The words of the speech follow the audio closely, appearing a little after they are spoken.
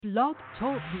Blog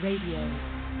Talk Radio.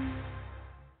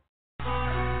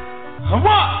 A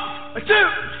one, a two,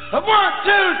 a 1,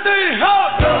 2, 3, hold!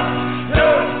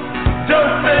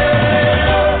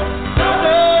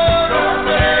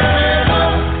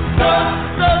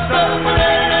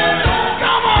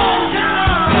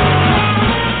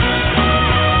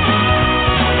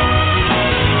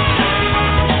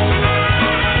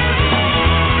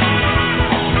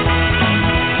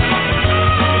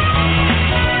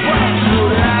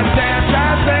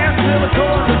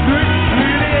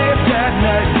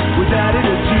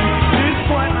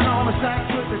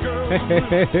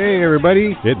 Hey,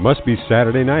 everybody. It must be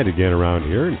Saturday night again around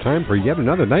here, and time for yet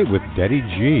another night with Daddy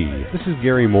G. This is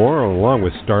Gary Moore, along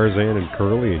with Starzan and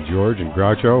Curly and George and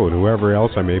Grotto and whoever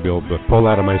else I may be able to pull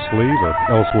out of my sleeve or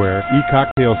elsewhere.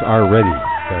 E-cocktails are ready.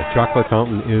 The chocolate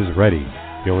fountain is ready.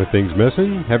 The only things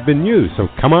missing have been used, so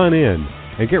come on in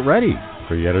and get ready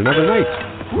for yet another night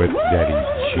with Daddy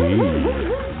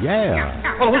G.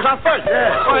 Yeah. Well, who's on first?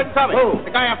 Yeah. Go ahead and tell me. Who?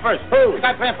 The guy on first. Who? The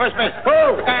guy playing first base.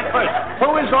 Who? The guy on first.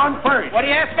 Who is on first? What are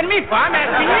you asking me for? I'm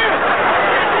asking you.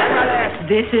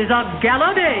 This is a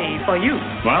gala day for you.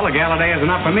 Well, a gala day is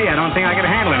enough for me. I don't think I can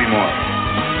handle anymore.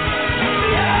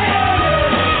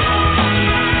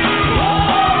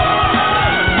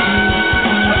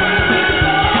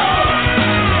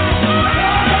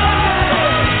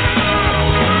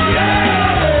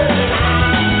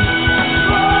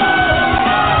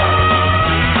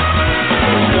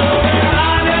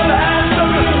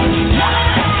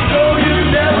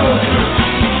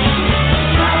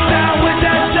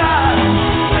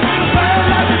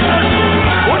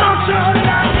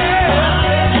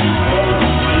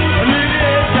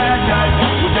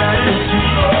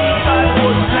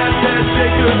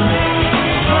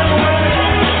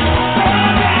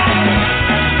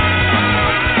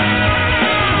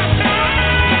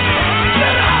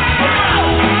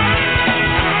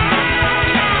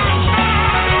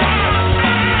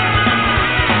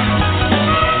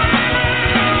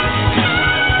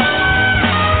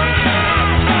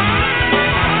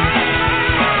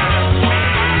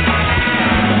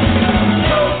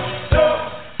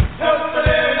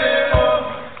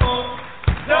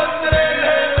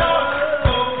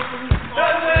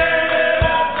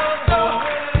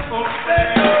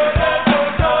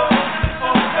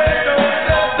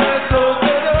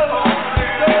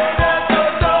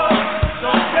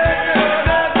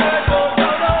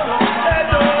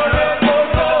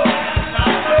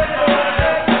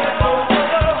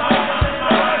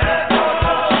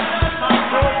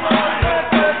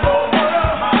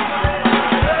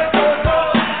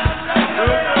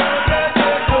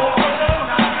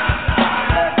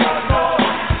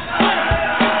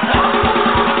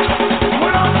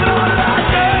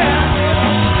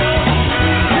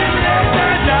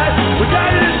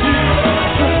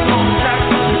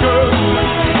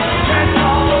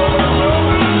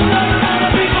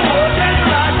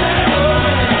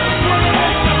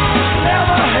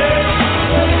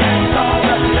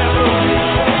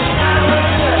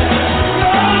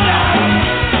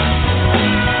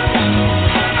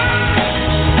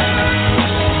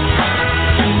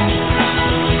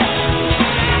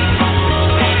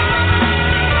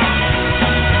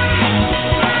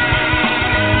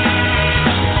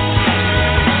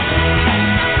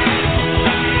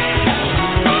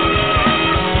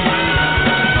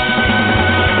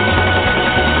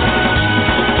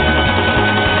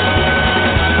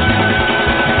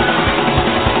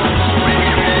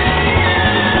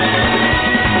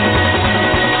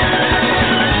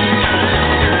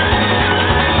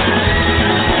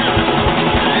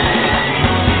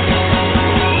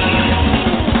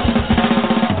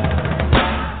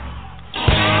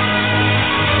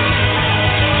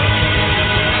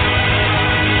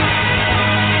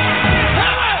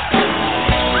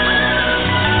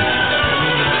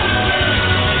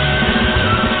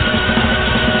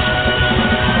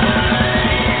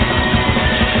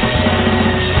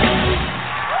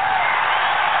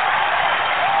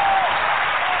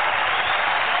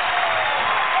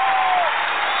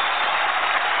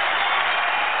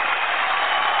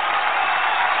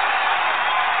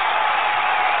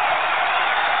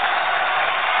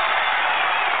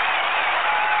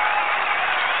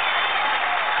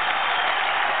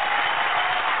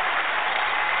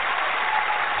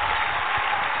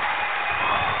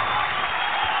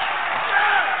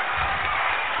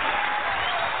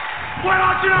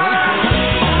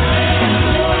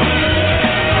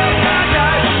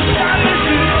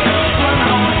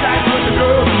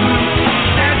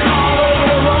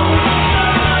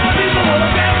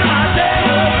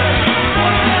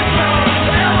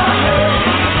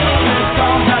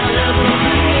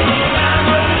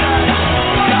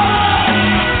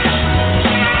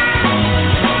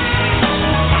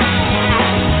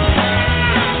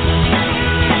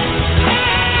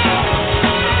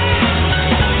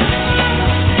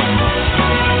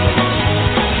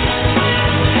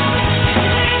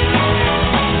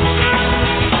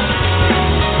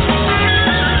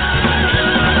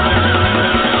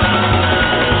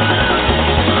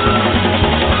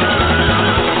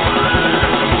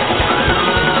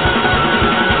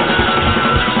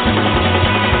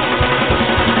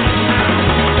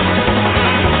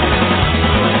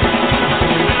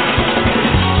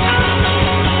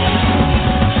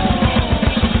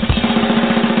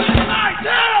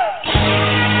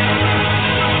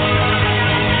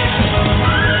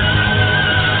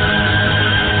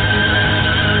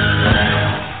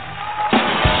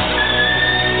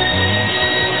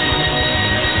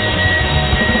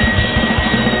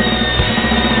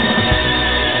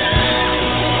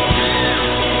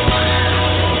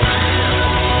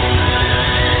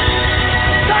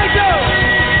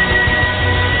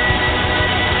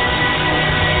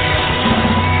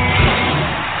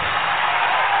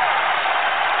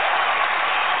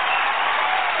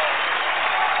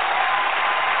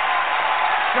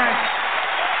 Thanks.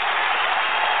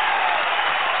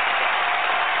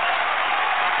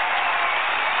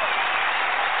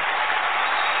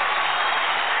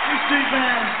 Street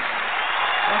band.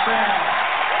 Not bad.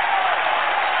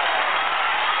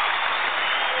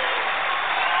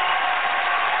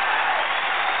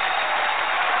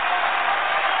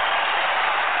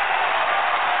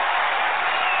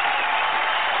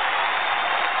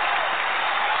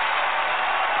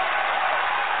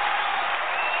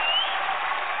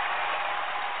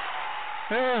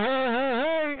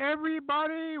 Hey,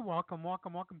 everybody. Welcome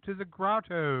to the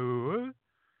Grotto.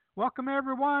 Welcome,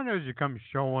 everyone, as you come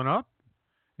showing up.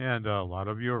 And a lot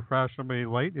of you are fashionably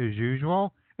late, as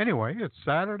usual. Anyway, it's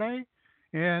Saturday,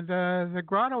 and the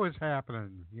Grotto is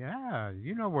happening. Yeah,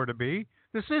 you know where to be.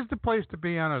 This is the place to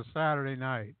be on a Saturday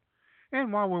night.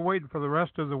 And while we're waiting for the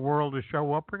rest of the world to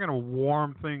show up, we're going to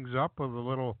warm things up with a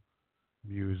little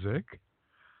music.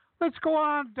 Let's go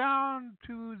on down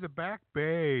to the Back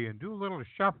Bay and do a little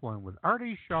shuffling with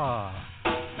Artie Shaw.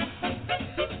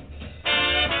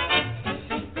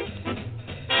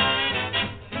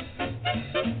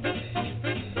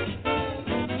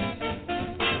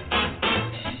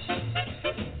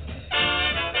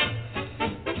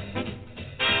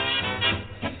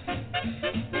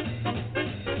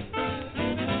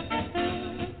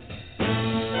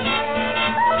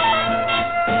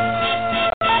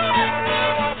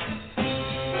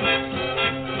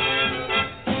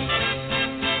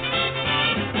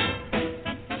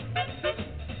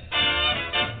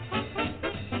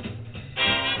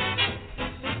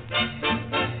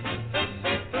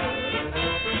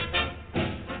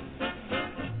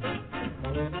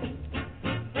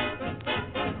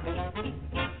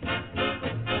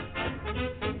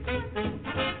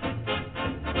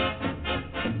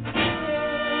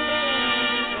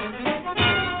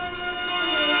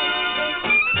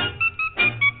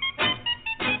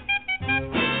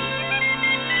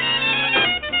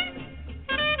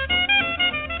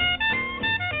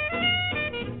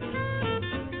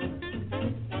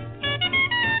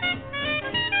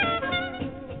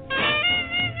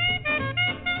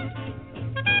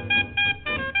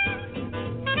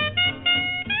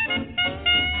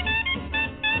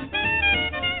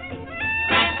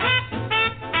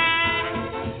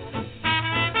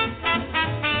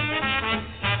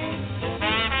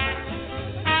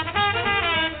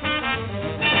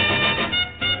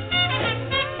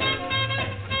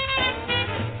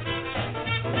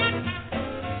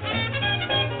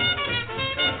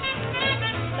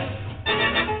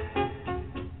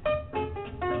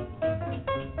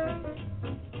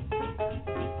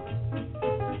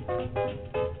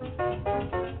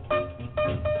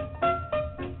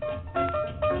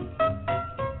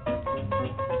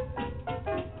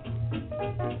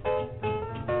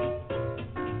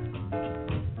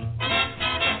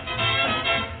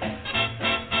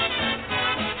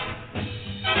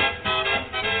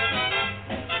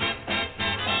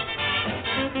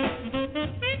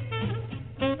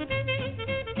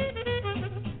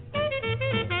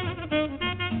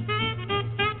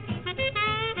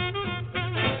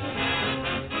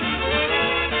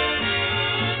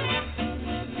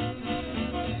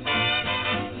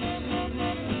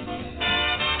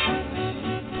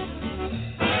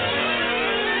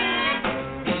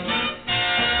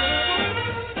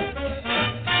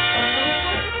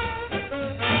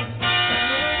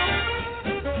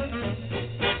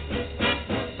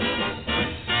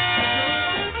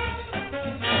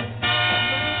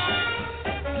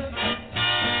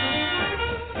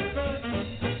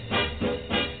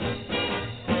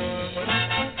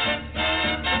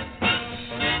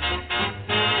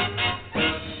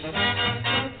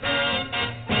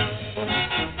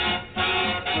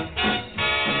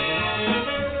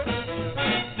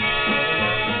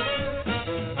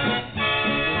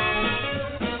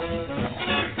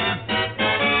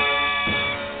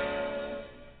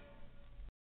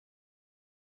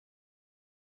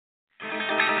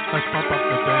 Let's pump up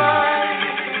the band.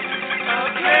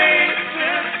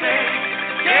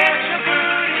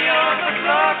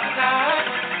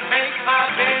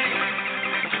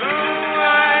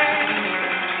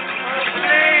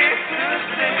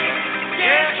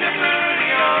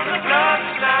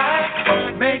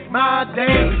 Make my day.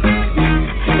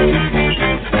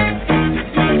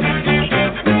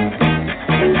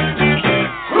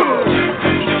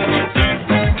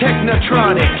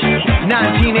 Technotronic,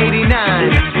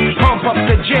 1989. Pump up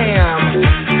the jam.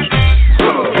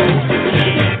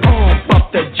 Pump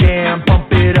up the jam.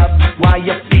 Pump it up while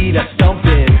your feet are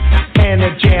stumping. And the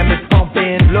jam is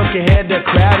pumping. Look ahead, the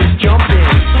crowd is jumping.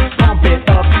 Pump it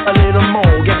up a little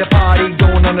more. Get the party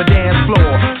going on the dance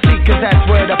floor. See, 'cause that's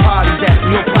where the party's at.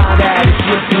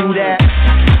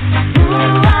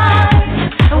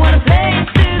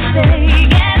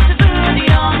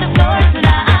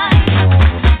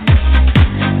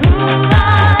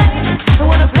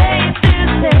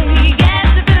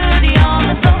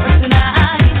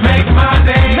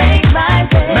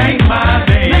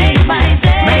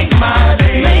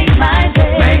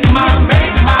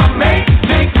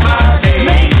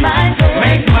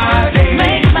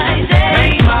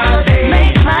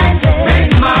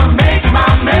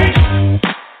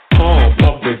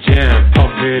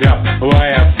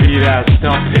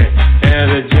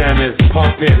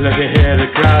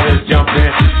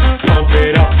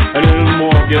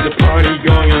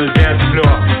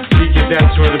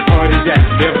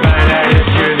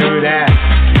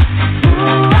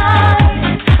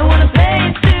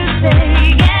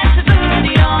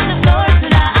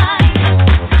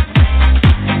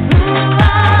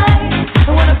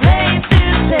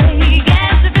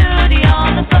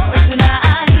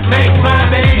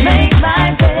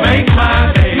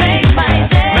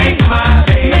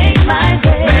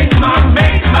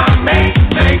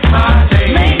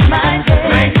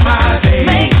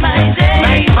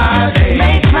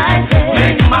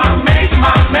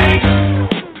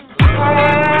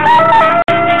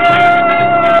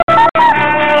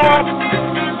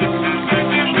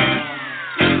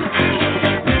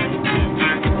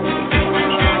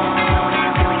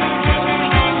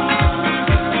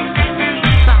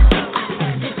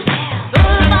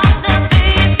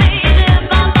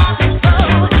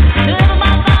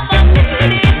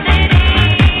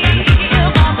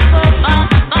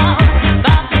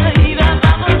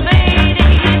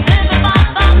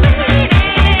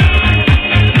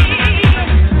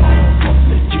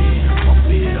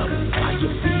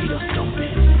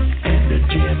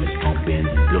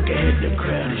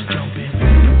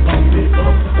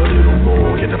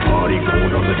 party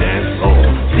going on the dance floor.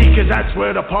 See, 'cause that's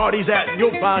where the party's at, and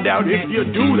you'll find out if you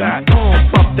do that.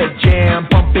 Pump up the jam,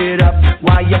 pump it up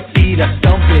while your feet are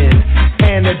stumping.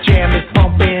 And the jam is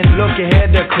pumping, look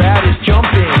ahead, the crowd is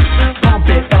jumping. Pump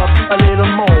it up a little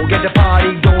more, get the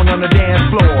party going on the dance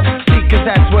floor. See, 'cause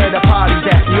that's where the party's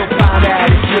at, and you'll find out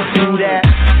if you do that.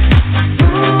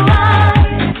 Ooh,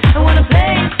 I wanna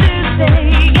play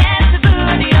Tuesday, get the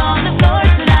booty on the floor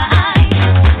tonight.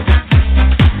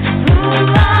 Ooh,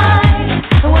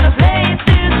 I wanna play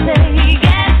Tuesday,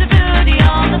 get the booty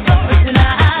on the floor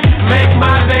tonight. Make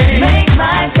my day, Make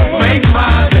my day, make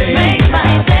my day, make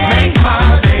my day, make my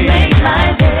day, make my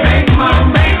day, make my day,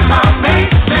 make my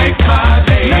day, make my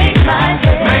day, make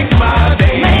my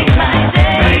day, make my day,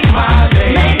 make my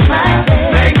day, make my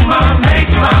day, make my day,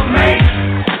 make my.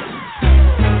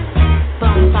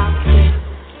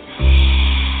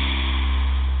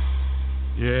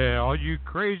 Yeah, all you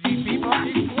crazy people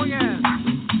keep swinging.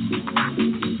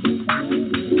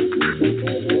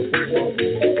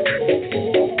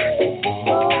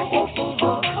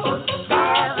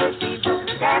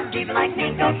 People like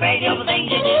me go crazy over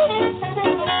things you do.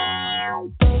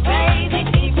 Crazy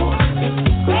people,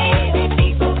 crazy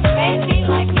people, crazy people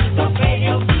like me go crazy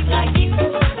over people like you.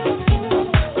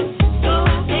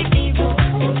 Stupid people,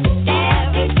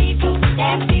 damn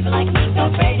people like me go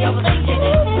crazy over things you do.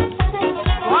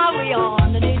 While we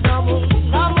on the day double,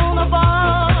 I'm on the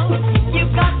ball.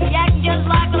 You've got me acting just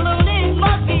like a loony,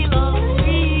 must be love,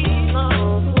 sweet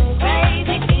love.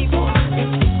 Crazy people,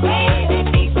 crazy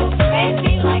people,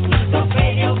 crazy like me go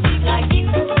crazy over people like you.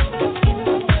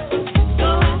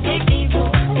 Stupid people,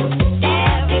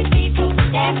 damn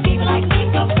people like me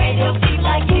go crazy over people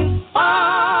like you.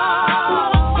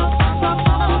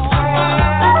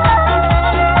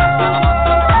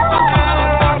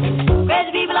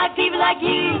 Crazy people like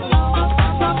you.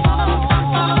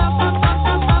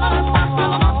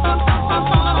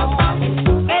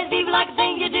 Crazy people like the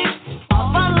things you do.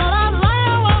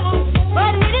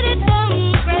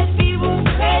 Crazy people,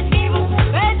 crazy people,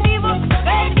 crazy people,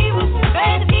 crazy people,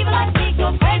 crazy people like me go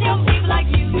crazy over people like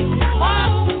you.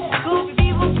 Stupid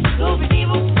people,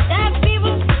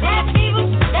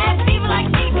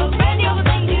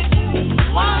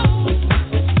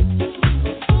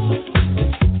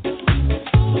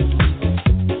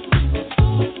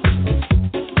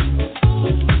 people like me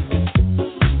go crazy over things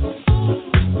you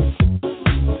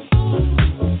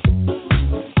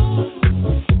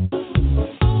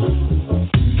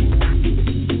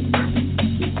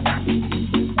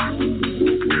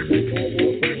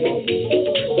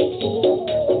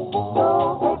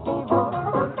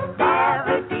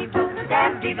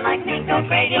Damn people like me go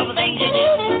crazy over things you do.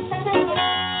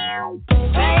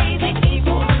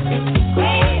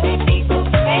 Crazy people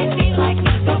like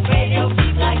me go crazy over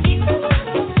people like you.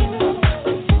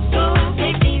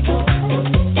 Stupid people,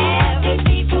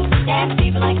 damn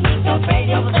people like me go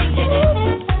crazy over things you do.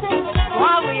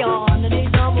 While we on the day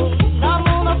double, I'm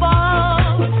on the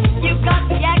ball. You've got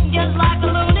me acting just like a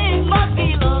loony, must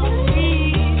be love,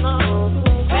 sweet love.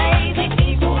 Crazy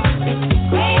people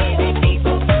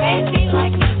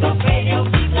like me go crazy over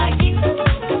people like you.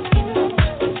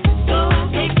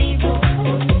 Stupid people,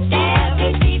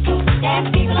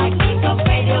 damn people like me go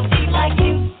crazy over people like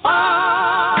you.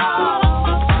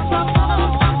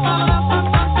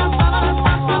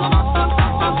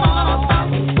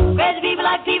 Crazy people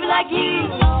like you.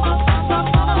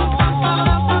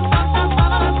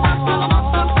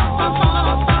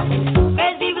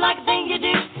 Crazy people like the things you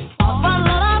do.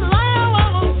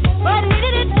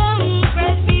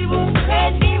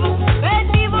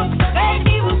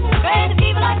 Crazy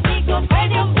people like me go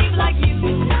crazy over people like you.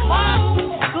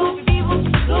 Stupid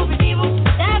people,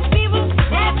 damn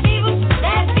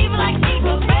people like me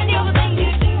go crazy over things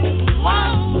you do.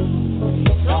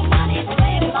 No money is the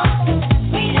way it belongs.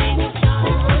 Sweet ain't no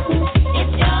charge.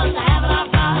 It's just a habit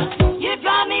I've got. You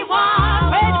drive me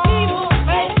wild. Crazy people,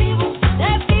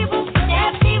 damn people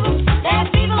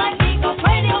like me go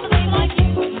crazy over things like you.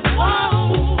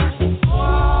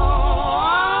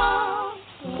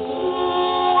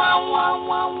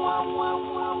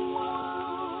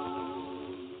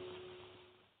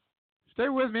 Stay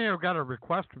with me. I've got a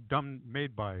request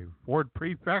made by Ford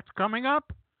Prefects coming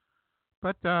up.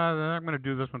 But I'm going to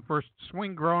do this one first.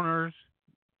 Swing growers.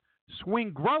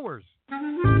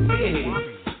 Hey.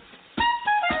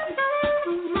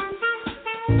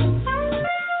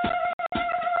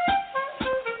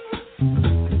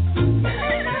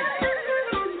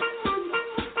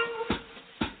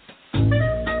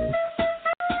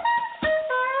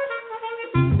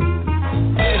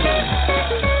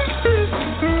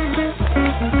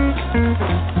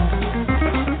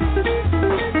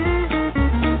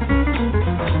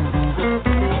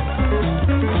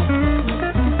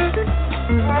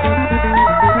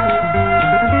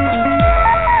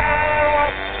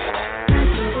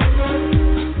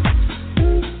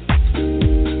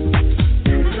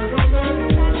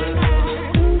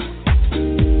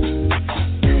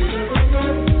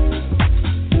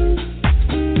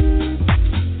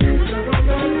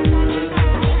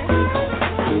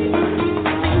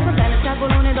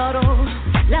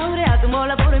 nuovo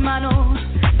lavoro in mano,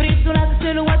 briciolato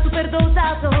se lo vuoi super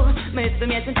dosato, metto i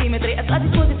miei centimetri a tua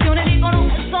disposizione, dicono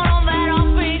che sono un vero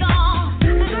figo.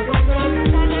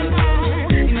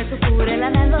 Mi metto pure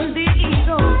l'anello al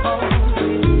dito,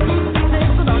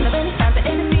 sesso donna benestante,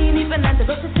 energia indipendente,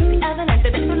 dolce senti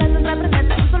avvenente, dentro letto tra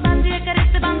presente, un solvaggi e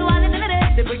carezze, bando alle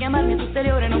tenerezze, puoi chiamarmi a tutte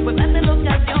le ore, non puoi perdere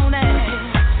l'occasione.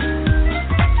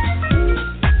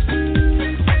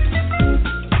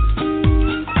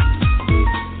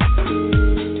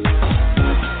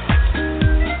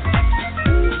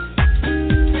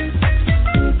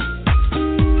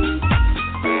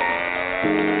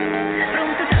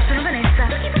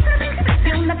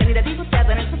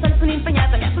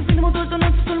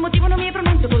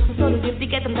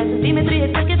 Centimetri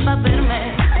e ciò che fa per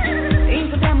me.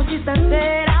 Incontriamoci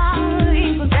stasera,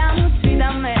 incontriamoci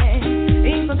da me,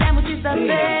 incontriamoci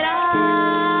stasera.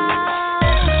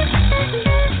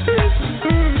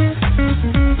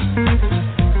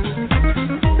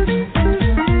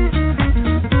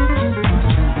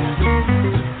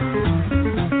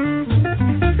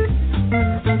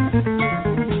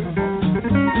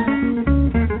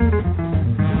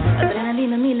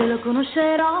 Adrenalina 1000 lo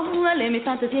conoscerò, le mie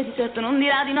fantasie di certo non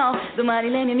dirà di no. Domani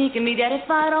le mie amiche invidiare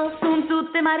farò, sono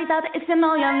tutte maritate e si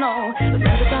annoiano. Lo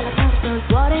sento tra la porta, il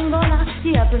cuore in gola,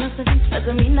 ti apro la nostra vista,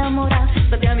 già mi innamora.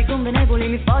 Sappiamo convenevoli,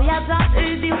 mi foglia già,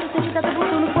 e di una seguita per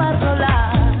butto uno quadro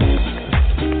là.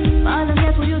 Ma la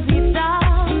mia curiosità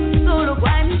solo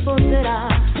guai mi porterà,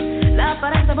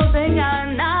 l'apparenza a volte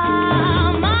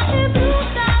inganna, ma che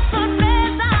brutta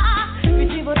sorpresa, mi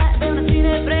ci vorrebbe una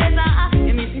cinepresa, gli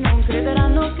amici non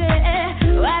crederanno che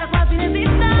era quasi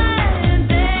inesistente.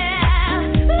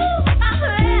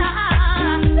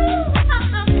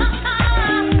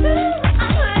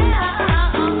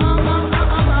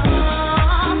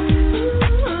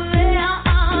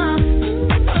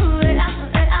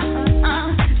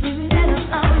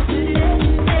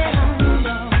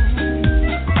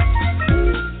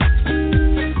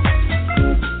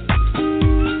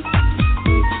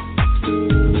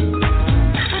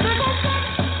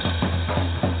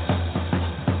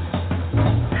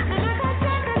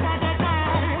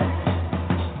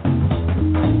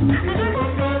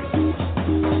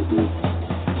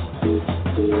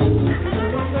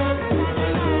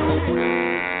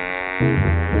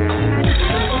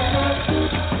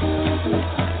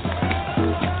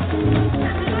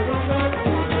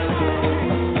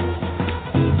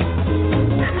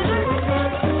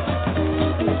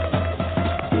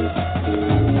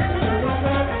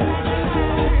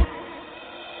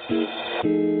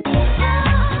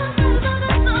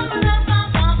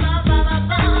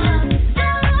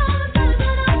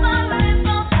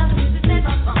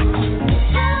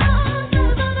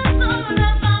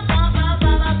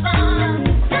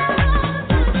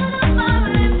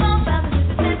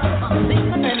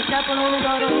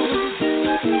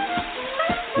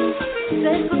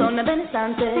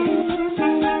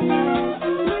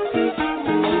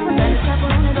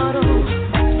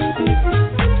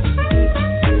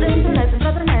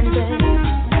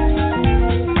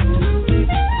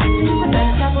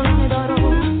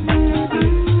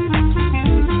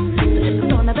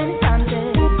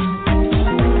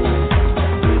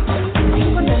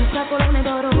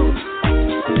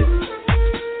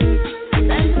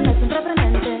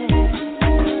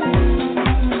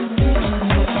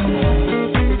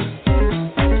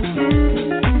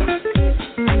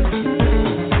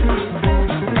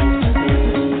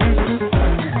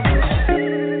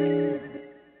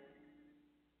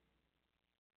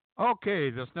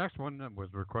 Okay, this next one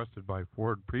was requested by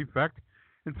Ford Prefect.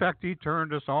 In fact, he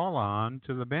turned us all on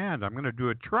to the band. I'm going to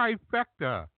do a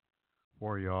trifecta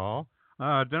for y'all,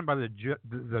 done by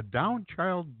the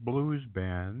Downchild Blues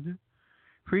Band,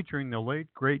 featuring the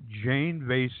late, great Jane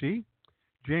Vasey.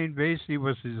 Jane Vasey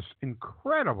was this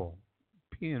incredible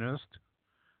pianist,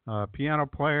 piano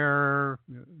player,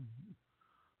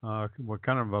 what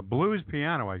kind of a blues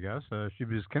piano, I guess. She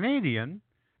was Canadian,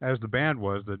 as the band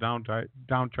was, the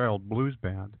Downchild Blues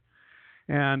Band.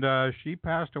 And she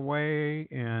passed away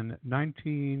in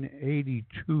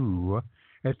 1982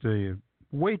 at the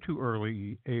way too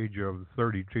early age of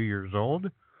 32 years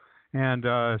old. And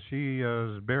she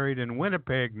is buried in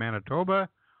Winnipeg, Manitoba,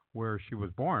 where she was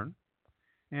born.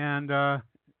 And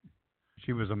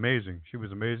she was amazing. She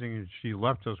was amazing, and she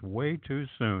left us way too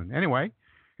soon. Anyway,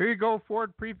 here you go,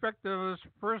 Ford Prefect. This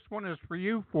first one is for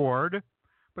you, Ford.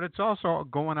 But it's also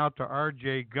going out to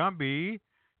R.J. Gumby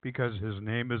because his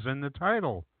name is in the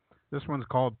title. This one's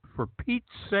called For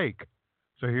Pete's Sake.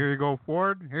 So here you go,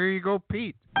 Ford. Here you go,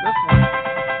 Pete. This one.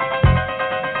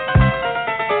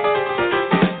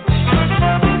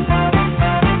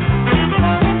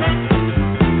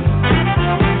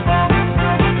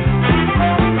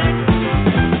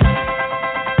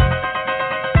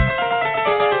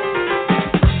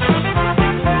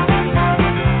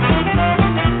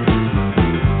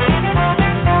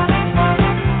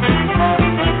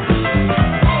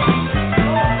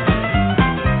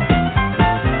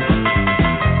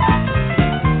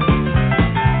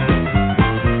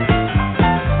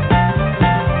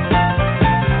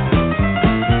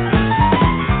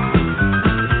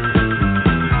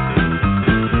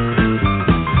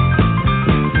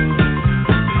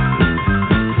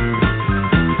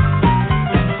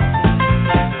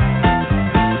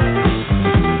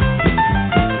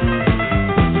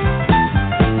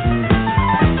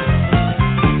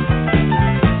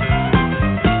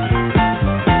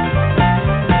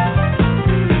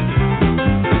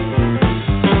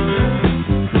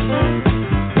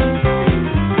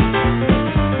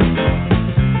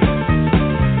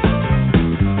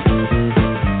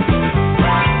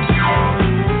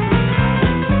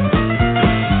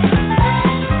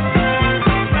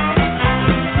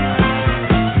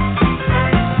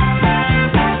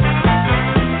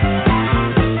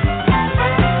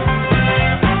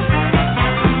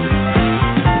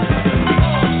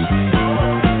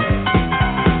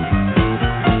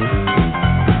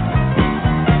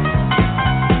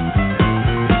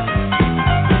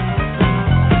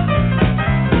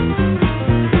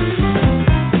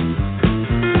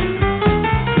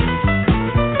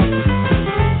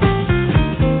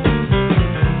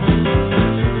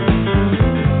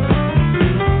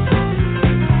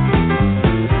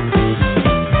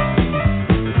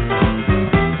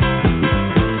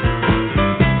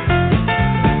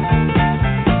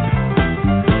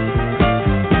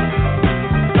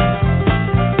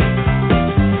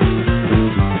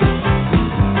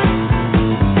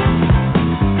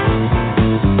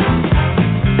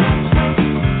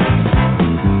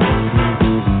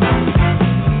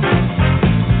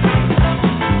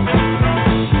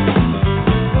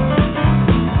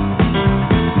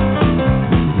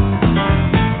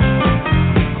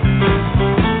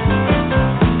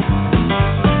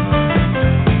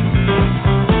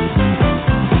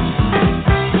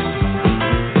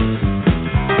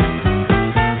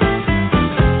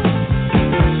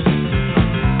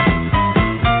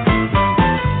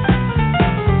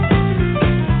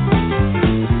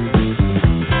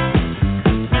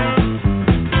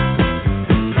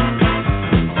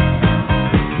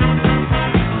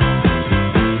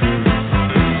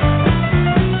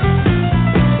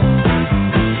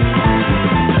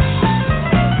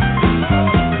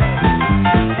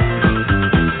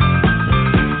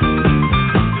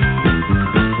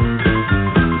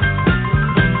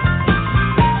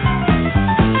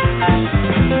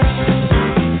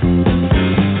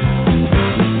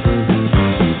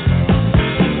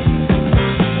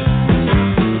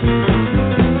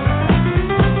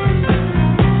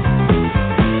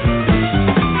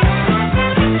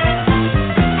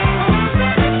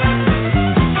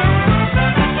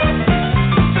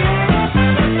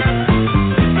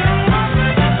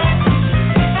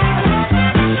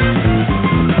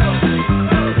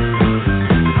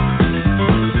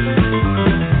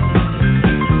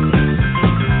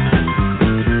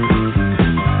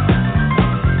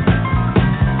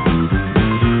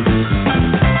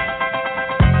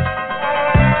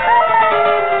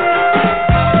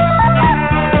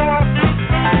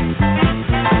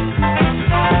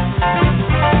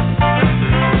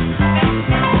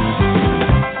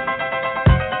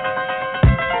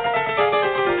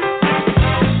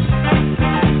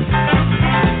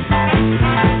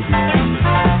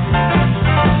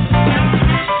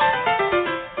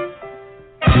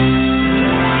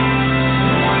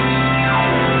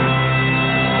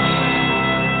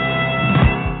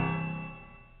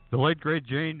 late great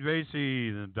Jane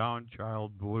Vasey, the Down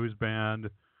Child Blues Band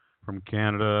from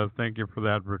Canada. Thank you for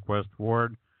that request,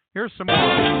 Ward. Here's some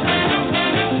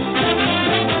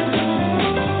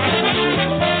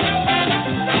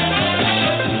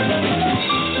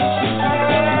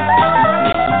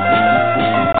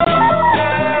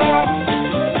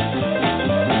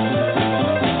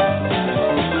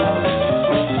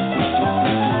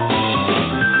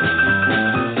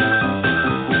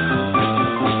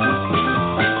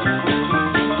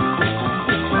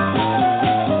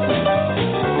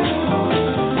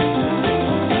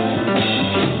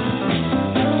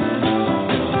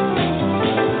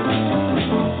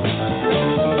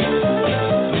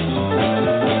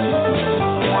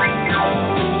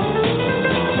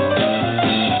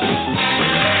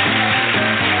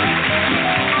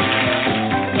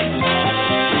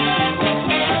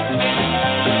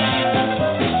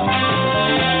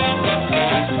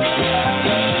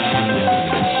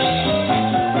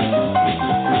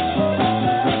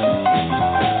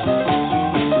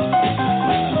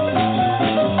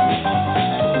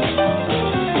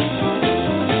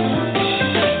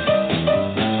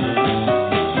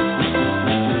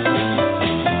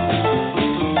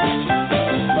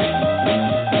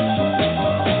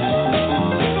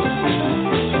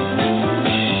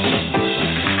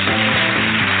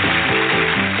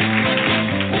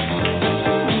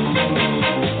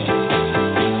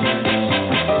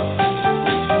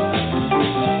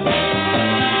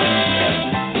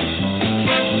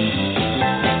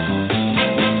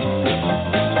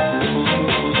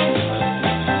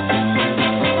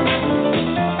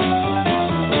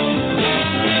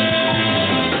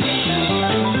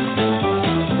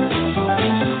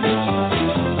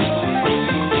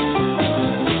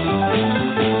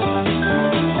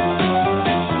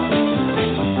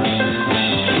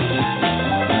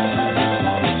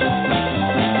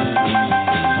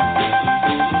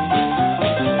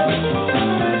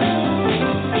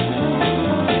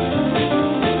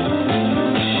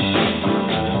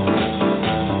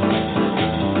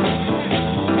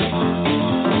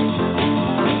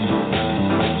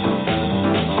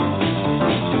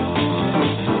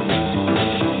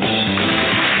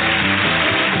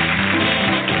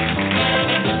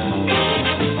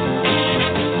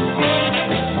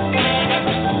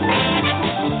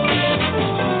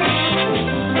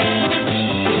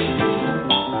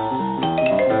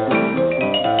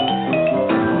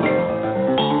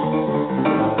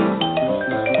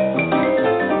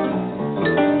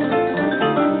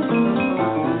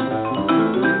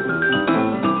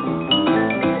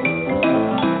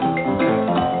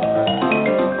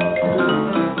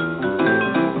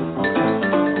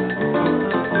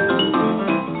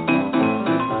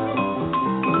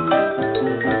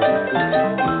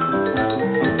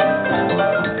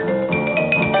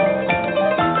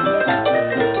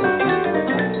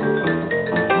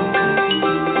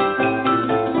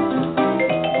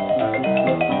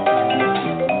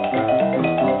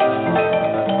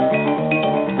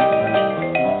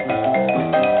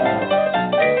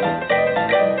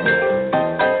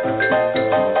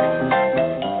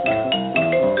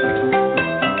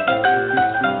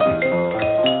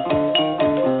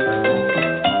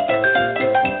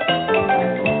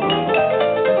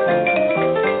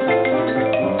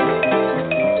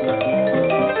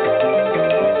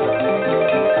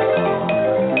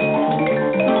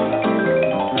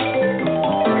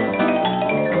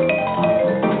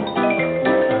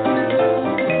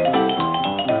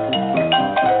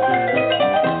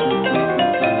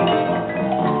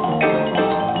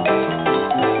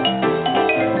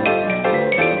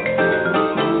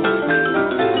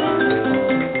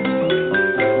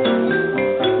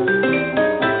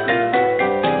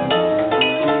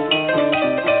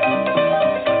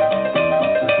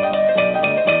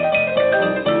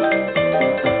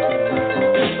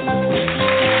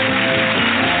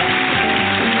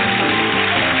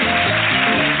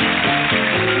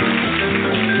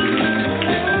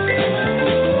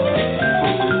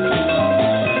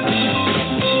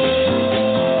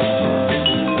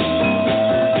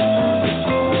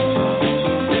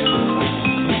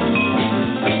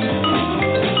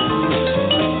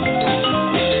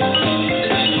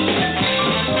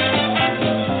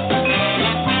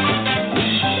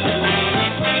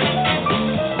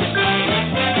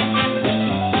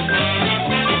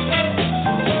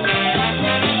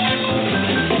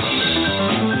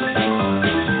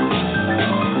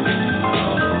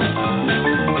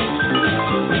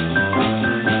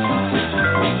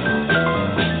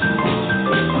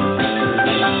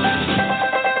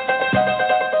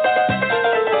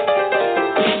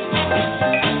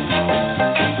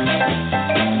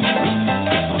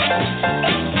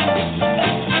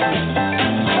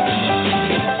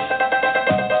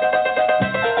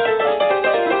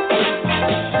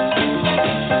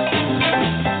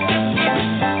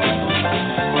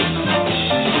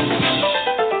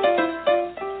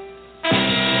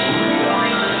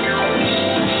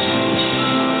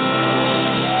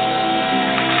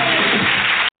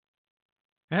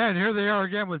And here they are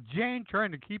again with Jane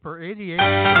trying to keep her 88.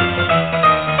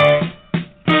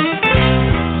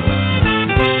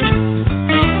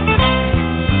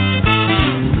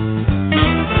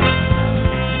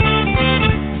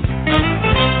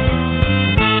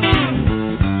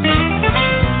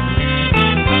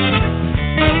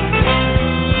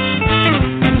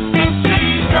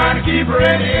 Keep her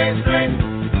head straight.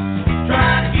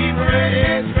 Trying to keep her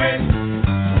head straight.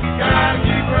 Gotta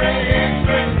keep her head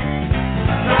straight.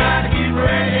 Trying to keep her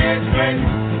head straight.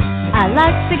 I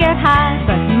like to get high,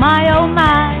 but my oh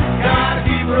my. Gotta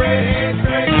keep her head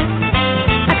straight.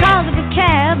 I called up a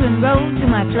cab and rode to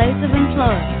my place of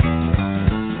employment.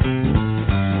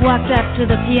 Walked up to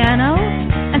the piano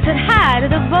and said hi to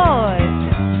the boys.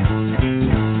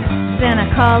 Then I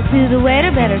called to the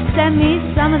waiter, better send me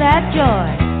some of that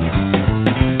joy.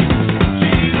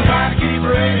 Trying to keep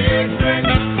her head straight.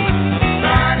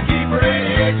 Trying to keep her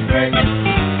head straight.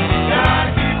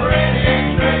 Gotta keep her head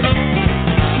straight.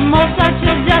 Mozart,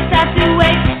 you'll just have to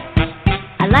wait.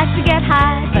 I like to get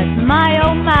high, but my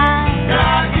oh my.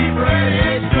 Gotta keep her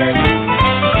head straight.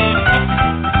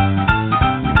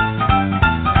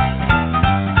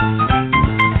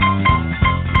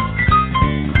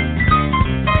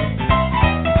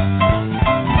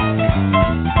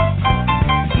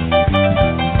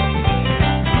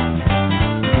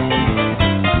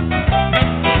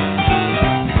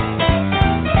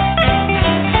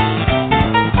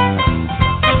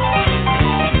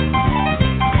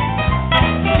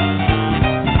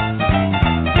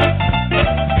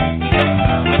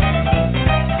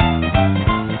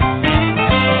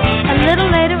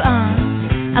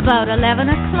 About 11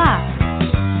 o'clock,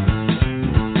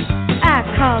 I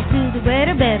called to the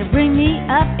waiter, better bring me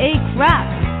up a crop.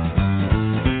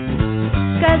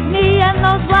 'Cause me and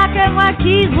those black and white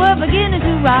keys were beginning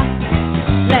to rock.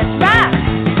 Let's rock!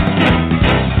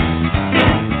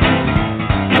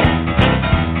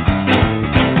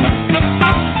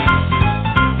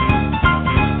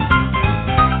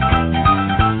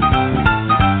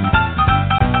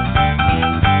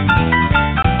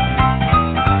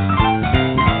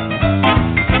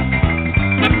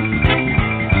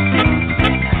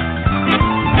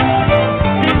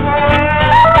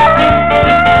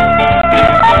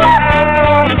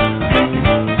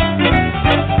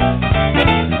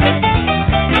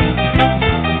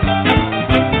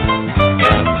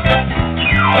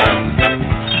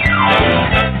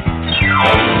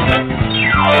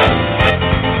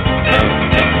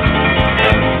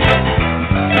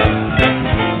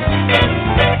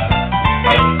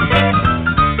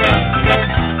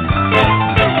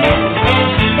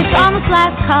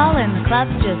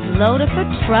 Loaded for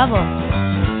trouble.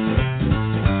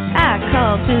 I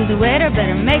called to the waiter,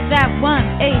 better make that one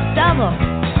a double.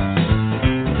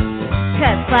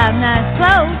 'Cause cloud nine's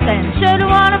close and sure don't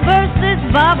wanna burst this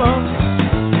bubble.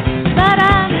 But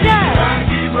I'm just Trying to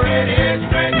keep her head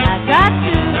straight. I got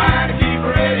to. Trying to keep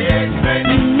her head straight.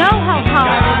 You know how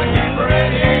hard Gotta it is. keep her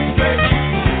head straight.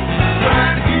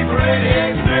 Trying to keep her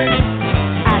head straight.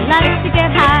 I like to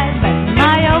get high, but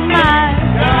my oh my.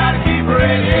 Gotta keep her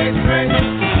head straight.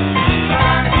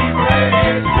 Trying to keep her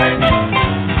head straight.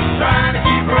 Trying to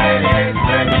keep her head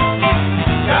straight.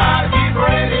 Gotta keep her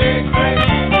head straight.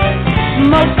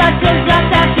 Most I just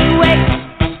have to wait.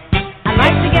 I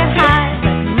like to get high,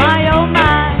 but my oh my.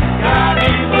 Gotta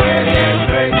keep her head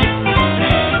straight.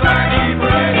 Trying to keep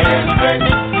her head straight.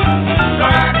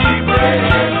 Trying to keep her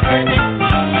head straight.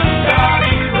 Gotta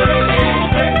keep her head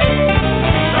straight.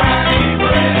 Trying to keep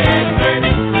her head straight.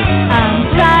 I'm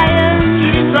trying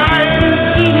Keep trying. to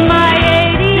keep my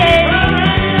 88.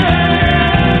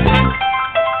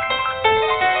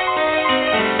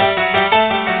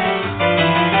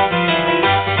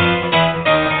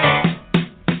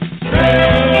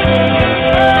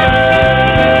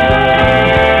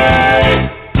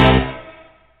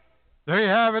 There you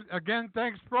have it. Again,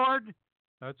 thanks, Ford.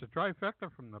 That's a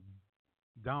trifecta from the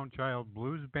Downchild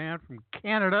Blues Band from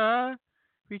Canada,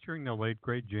 featuring the late,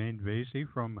 great Jane Vasey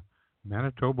from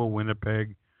Manitoba,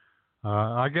 Winnipeg.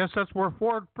 I guess that's where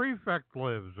Ford Prefect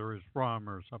lives or is from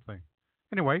or something.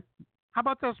 Anyway, how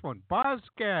about this one?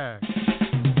 Buzzcat.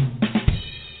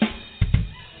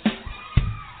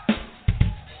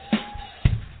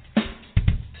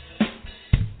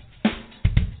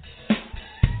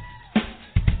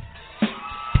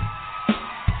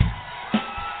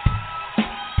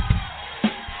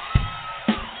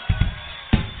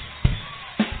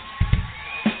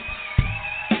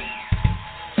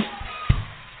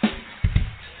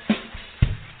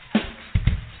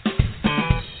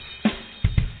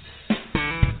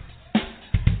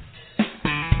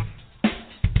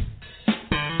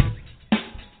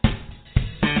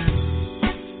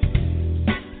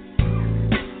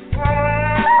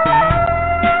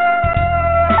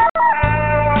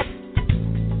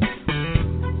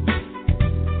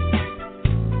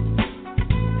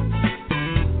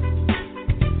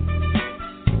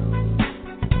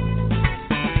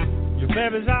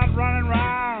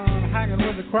 hanging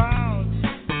with the crowd,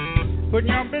 putting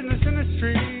your business in the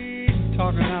street,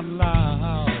 talking out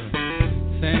loud,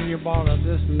 saying you bought her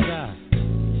this and that.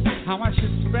 How much you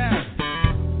spent?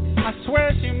 I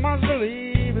swear she must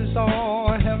believe it's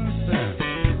all heaven sent.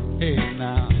 Hey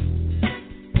now,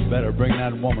 better bring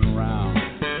that woman round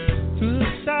to the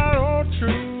sad old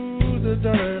truth, the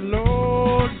dirty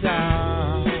low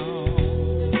down.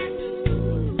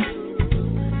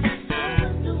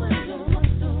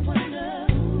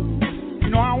 You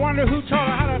know, I wonder who taught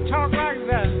her how to talk like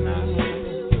that now.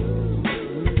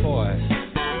 Boy,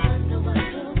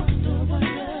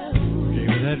 gave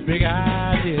me that big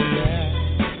idea, yeah.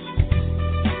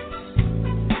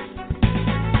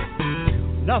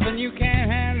 Nothing you can't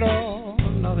handle,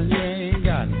 nothing you ain't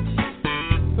got.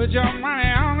 Put your money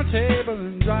on the table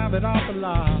and drive it off the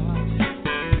lot.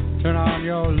 Turn on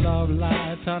your love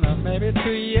light, turn up maybe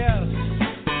to yes.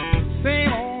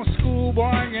 Same old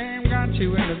schoolboy game got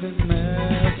you into this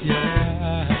mess,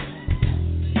 yeah.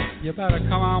 You better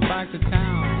come on back to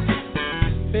town.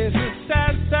 Face the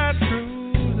sad, sad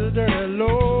truth, the dirty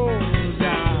low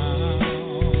down.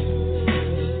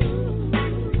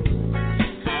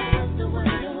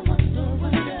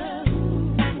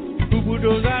 Put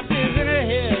those ideas in her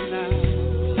head now.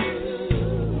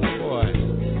 Boy.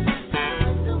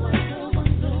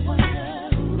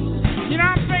 You know,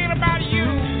 I'm thinking about you.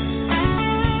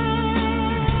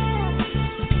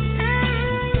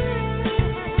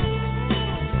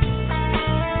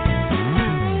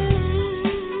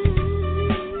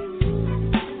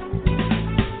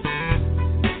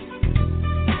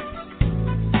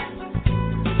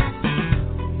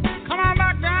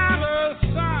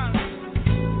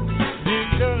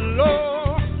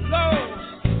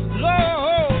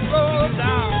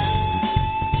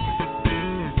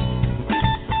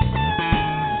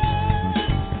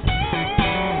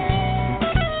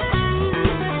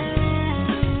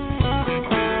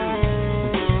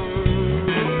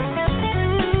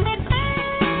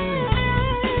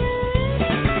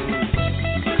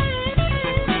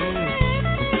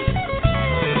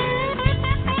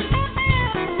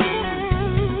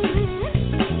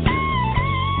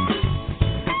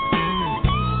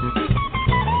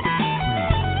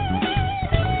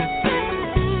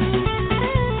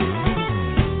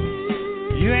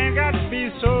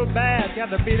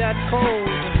 To be that cold.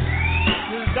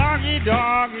 This doggy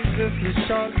dog is just as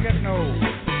short as getting old.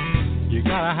 You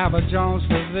gotta have a Jones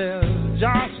for this,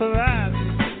 Jones for that.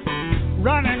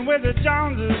 Running with the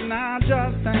Joneses now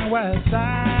just ain't west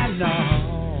side,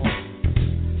 no.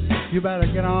 You better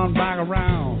get on back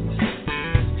around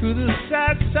to the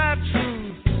sad, sad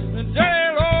truth, the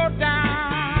dirty low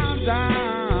down, down.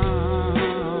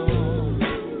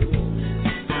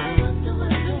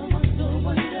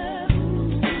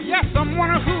 Someone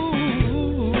who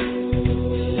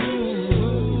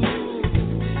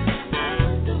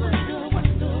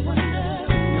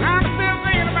and I'm still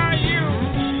thinking about you.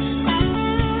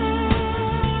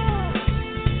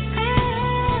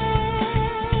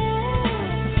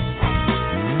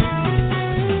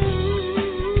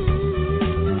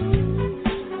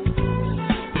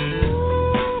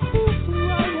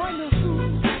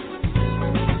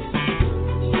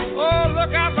 Oh,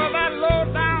 look out for that low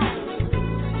down.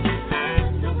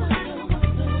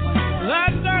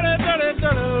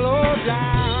 Low down.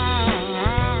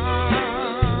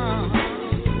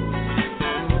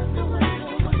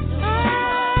 I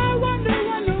wonder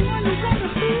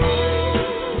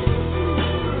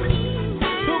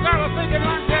who got her thinking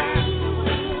like that?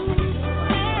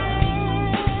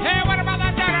 Hey, what about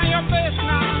that tag on your face?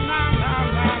 Now.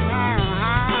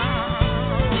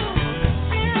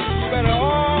 You better,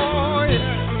 oh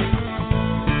yeah.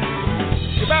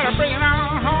 You better bring it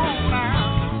on home now.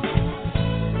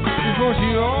 Before she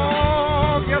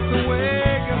all gets away.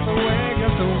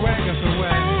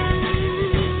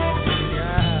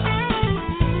 Yeah.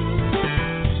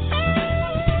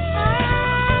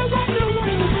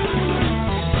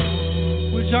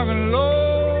 We're talking low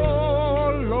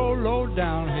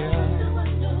down here.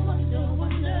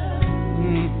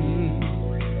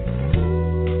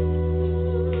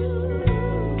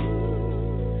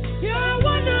 Yeah, I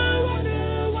wonder.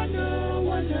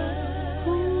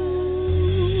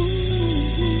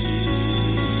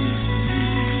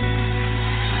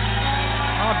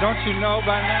 Don't you know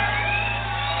by now?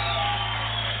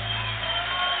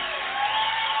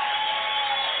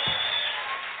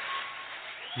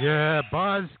 Yeah,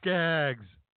 Boz Skaggs.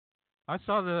 I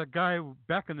saw the guy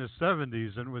back in the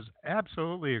 70s, and it was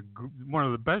absolutely one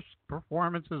of the best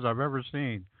performances I've ever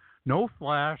seen. No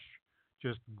flash,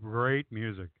 just great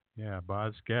music. Yeah,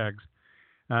 Boz Skaggs.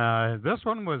 This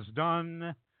one was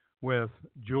done with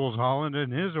Jules Holland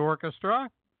and his orchestra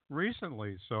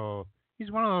recently. So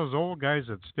he's one of those old guys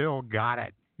that still got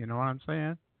it. You know what I'm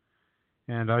saying?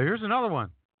 And here's another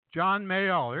one. John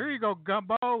Mayall. Here you go,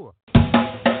 Gumbo.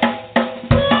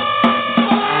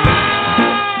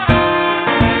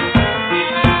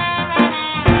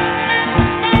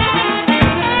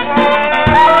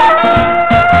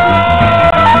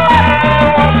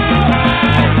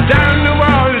 Down New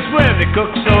Orleans where they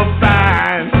cook so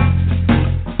fine.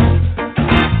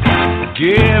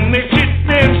 Give me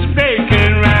chitlins,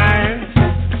 bacon, rinds.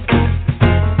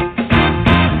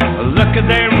 Look at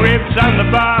them ribs on the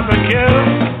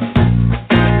barbecue.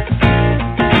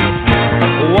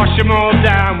 Wash them all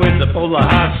down with a bowl of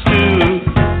hot stew.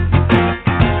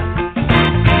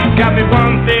 Got me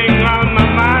one thing on my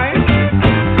mind.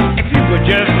 If you would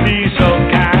just be so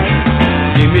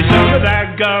kind, give me some of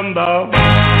that gumbo.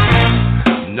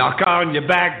 Knock on your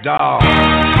back door.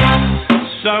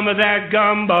 Some of that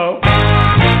gumbo.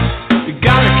 You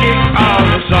gotta kick all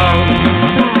the songs.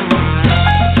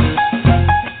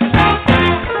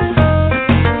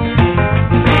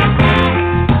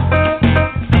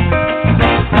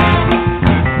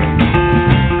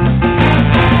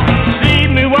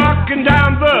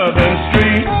 Down Bourbon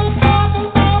Street,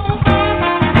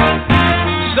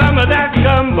 some of that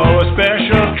gumbo a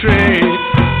special treat.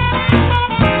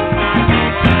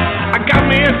 I got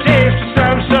me a taste of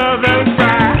some southern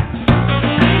fried.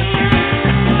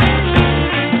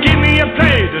 Give me a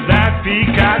plate of that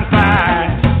pecan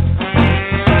pie.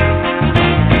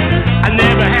 I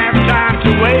never have time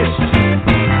to waste.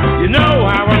 You know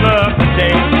how I love to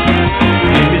taste.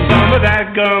 Give me some of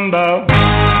that gumbo.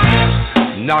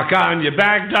 Knock on your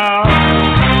back door.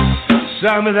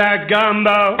 Some of that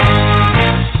gumbo.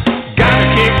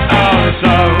 Gotta kick all the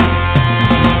songs.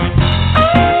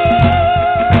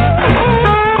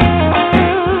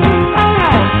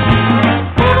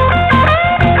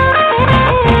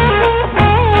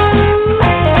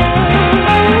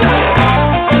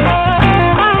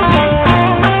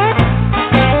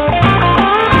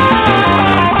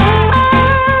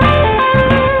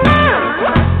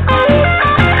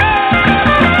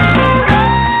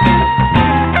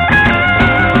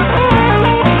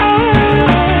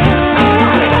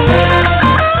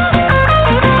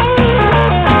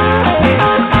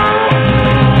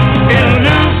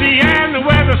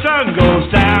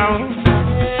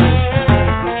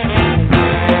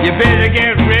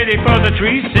 For the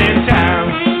treats in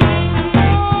town,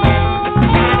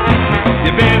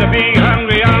 you better be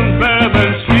hungry on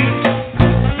Bourbon Street.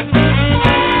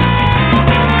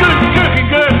 Good cooking,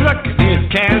 good looking, it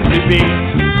can be.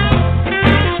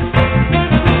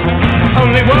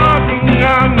 Only one thing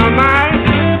on my mind,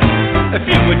 if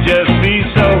you would just be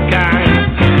so kind,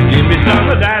 give me some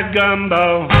of that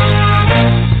gumbo.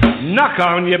 Knock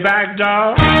on your back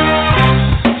door.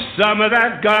 Some of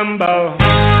that gumbo.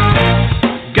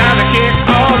 Gotta kick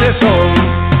all this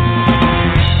home.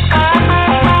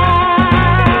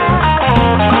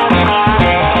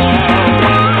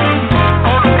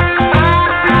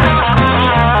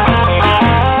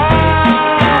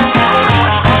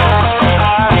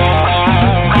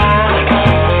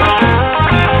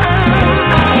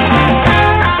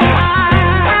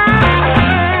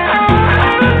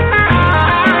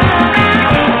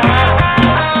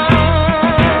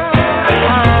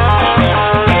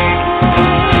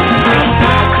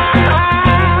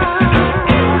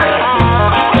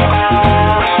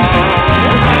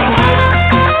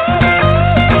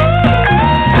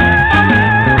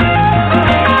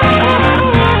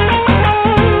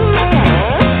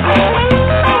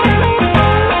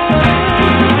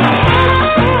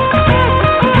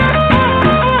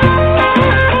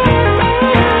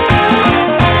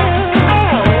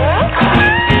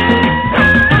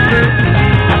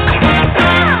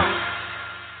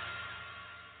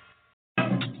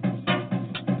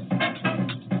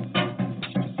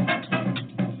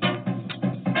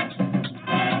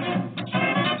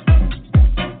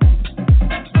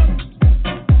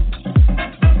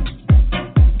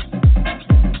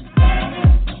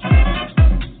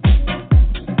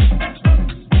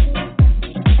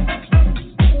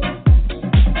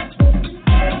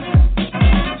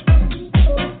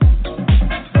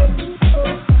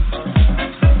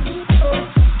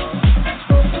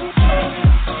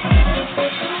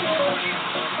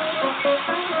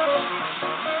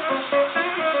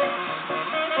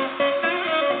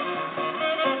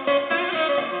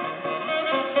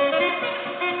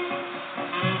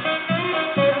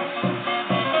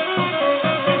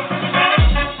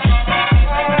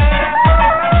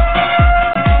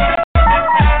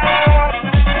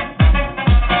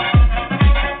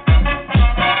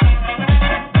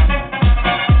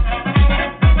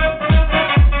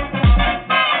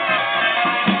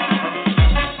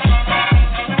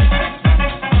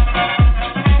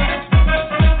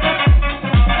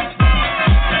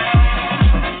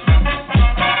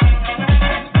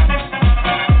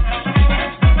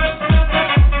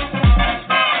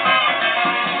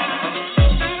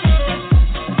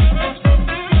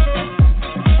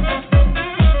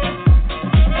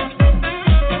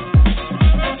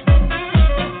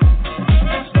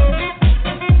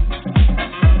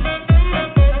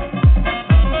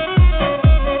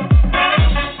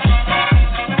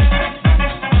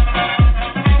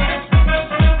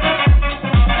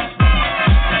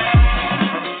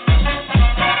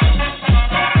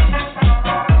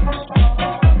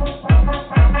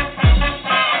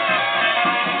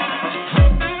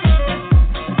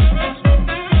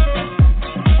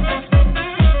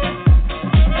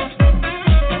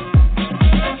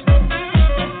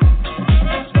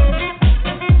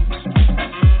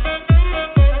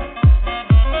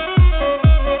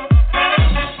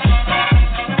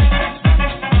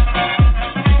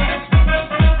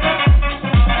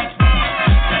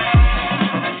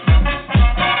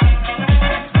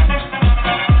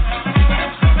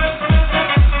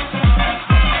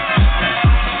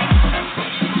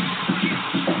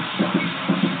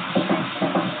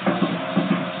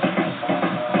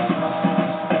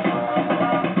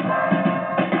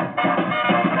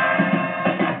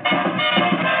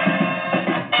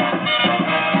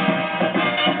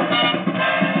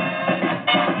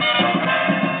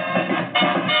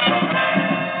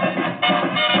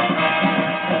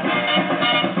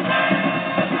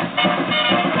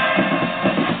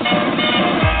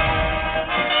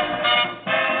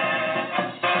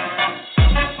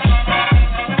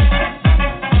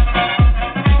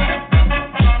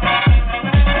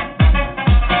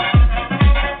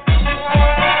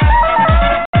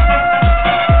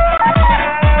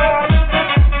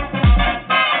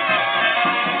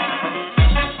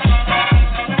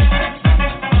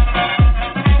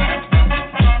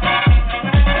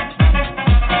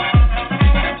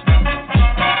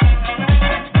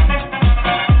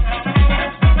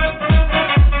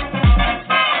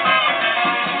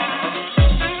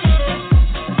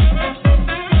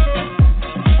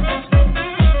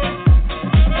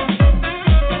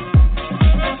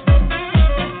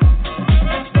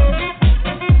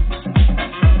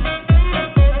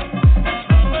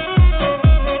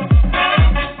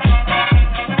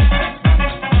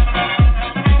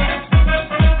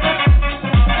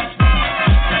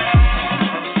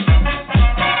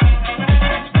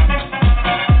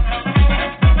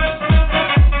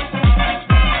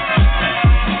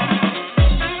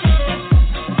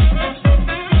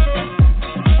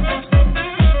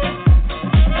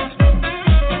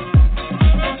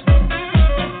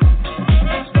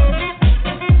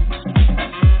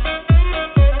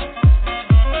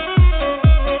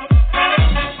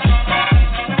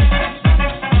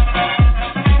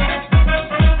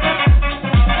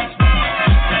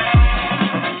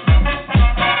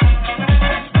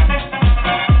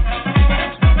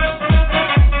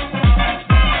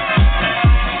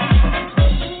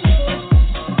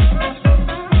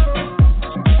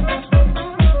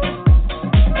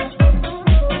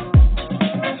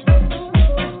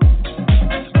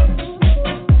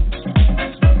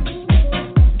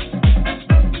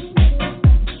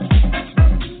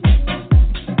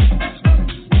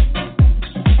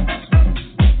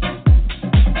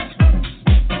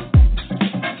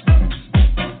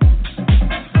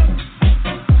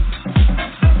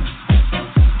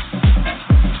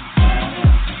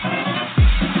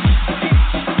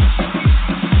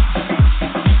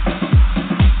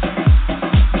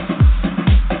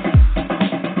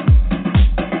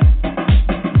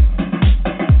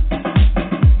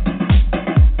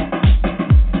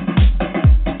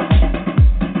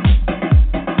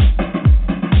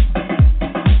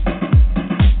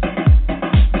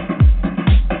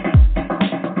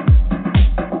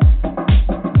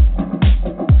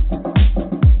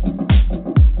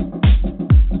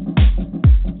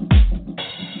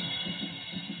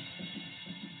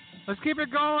 keep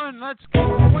it going. Let's keep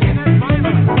swinging that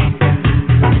violin.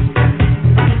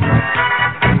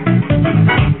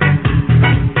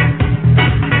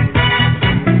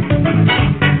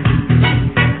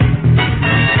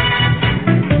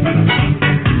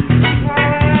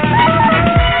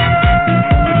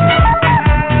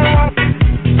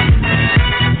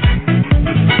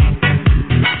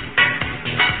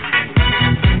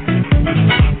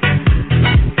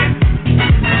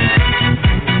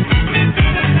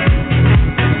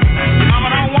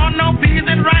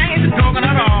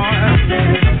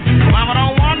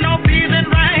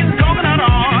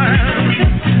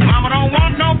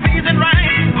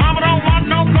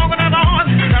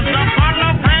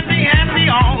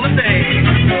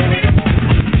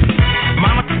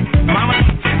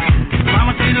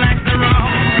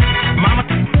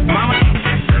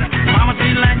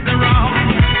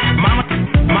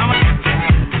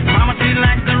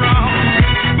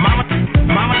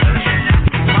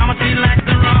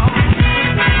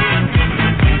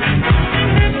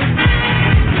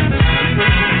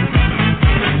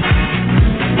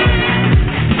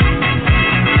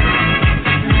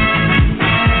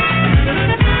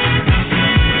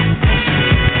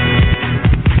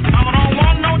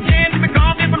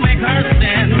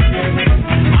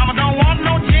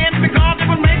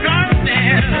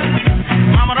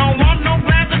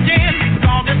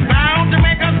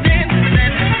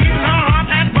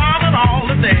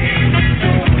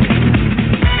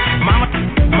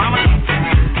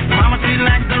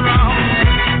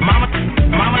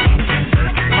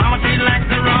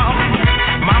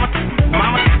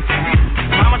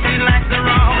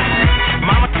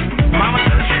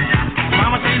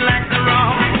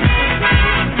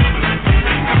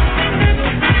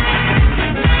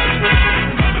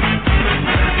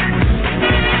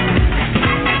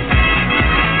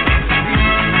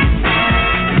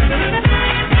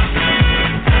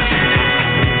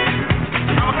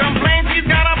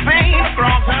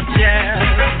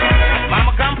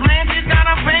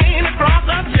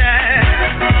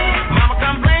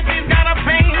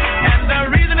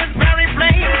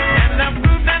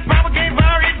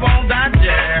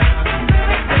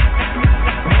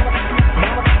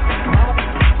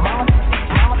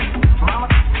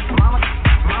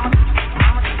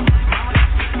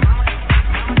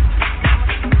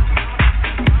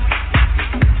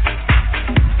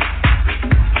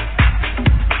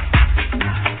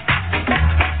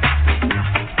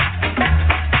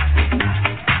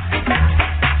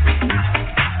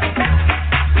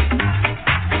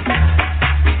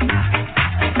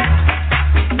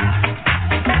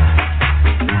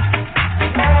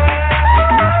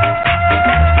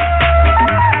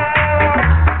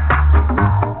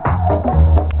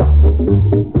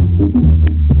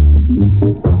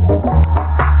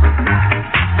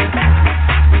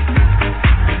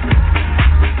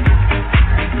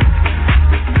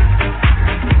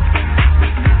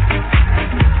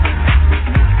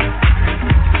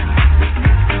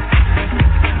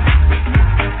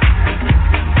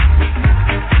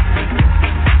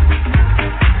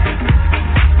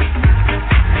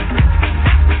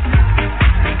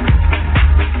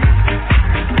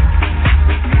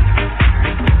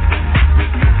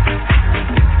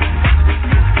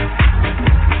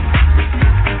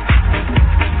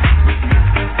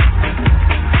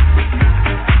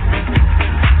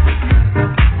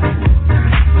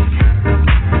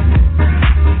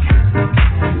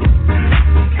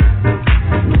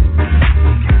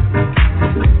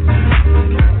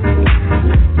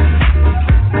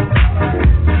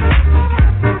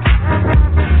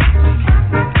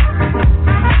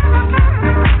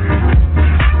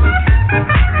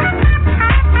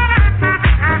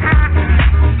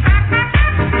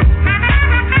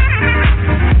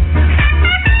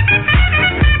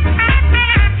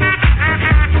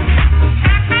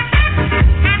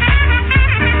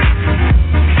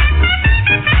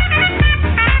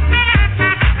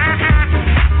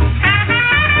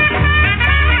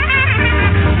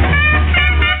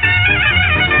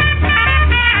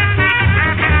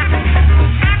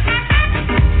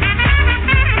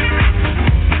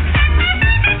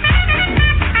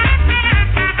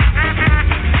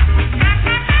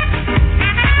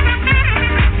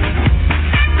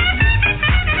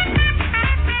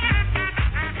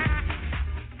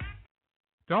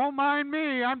 Don't mind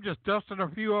me. I'm just dusting a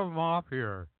few of them off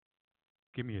here.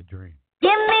 Give me a dream.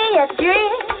 Give me a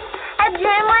dream with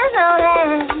no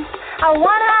end. I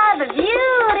wanna have a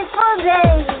beautiful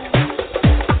day.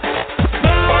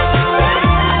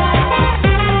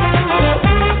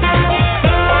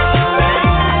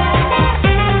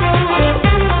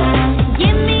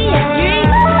 Give me a dream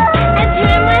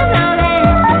with no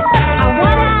end. I